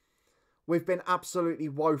level. We've been absolutely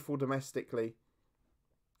woeful domestically.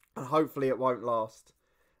 And hopefully it won't last.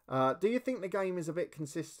 Do you think the game is a bit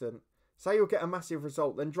consistent? Say you'll get a massive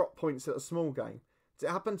result, then drop points at a small game. Does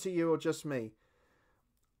it happen to you or just me?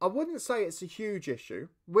 I wouldn't say it's a huge issue.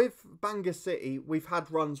 With Bangor City, we've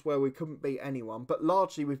had runs where we couldn't beat anyone, but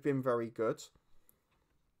largely we've been very good.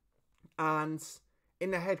 And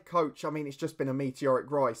in the head coach, I mean, it's just been a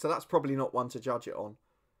meteoric rise, so that's probably not one to judge it on.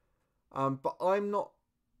 But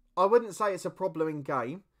I wouldn't say it's a problem in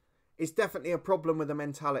game. It's definitely a problem with the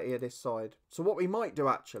mentality of this side. So what we might do,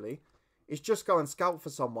 actually, is just go and scout for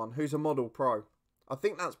someone who's a model pro. I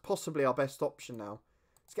think that's possibly our best option now.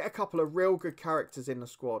 Let's get a couple of real good characters in the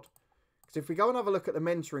squad. Because if we go and have a look at the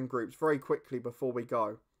mentoring groups very quickly before we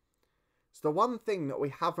go, it's the one thing that we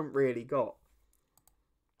haven't really got.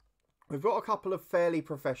 We've got a couple of fairly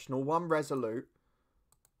professional, one resolute.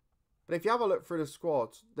 But if you have a look through the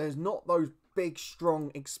squad, there's not those big,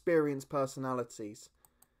 strong, experienced personalities.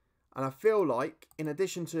 And I feel like, in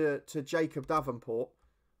addition to Jacob Davenport,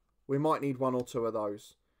 we might need 1 or 2 of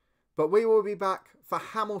those. But we will be back for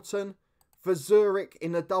Hamilton, for Zurich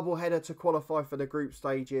in the double-header to qualify for the group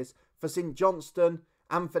stages, for St Johnstone,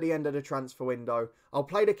 and for the end of the transfer window. I'll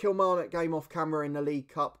play the Kilmarnock game off camera in the League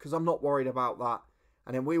Cup, because I'm not worried about that.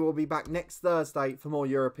 And then we will be back next Thursday for more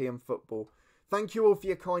European football. Thank you all for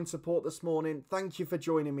your kind support this morning. Thank you for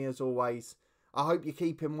joining me as always. I hope you're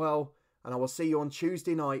keeping well. And I will see you on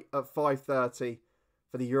Tuesday night at 5:30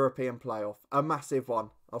 for the European playoff. A massive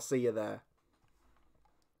one. I'll see you there.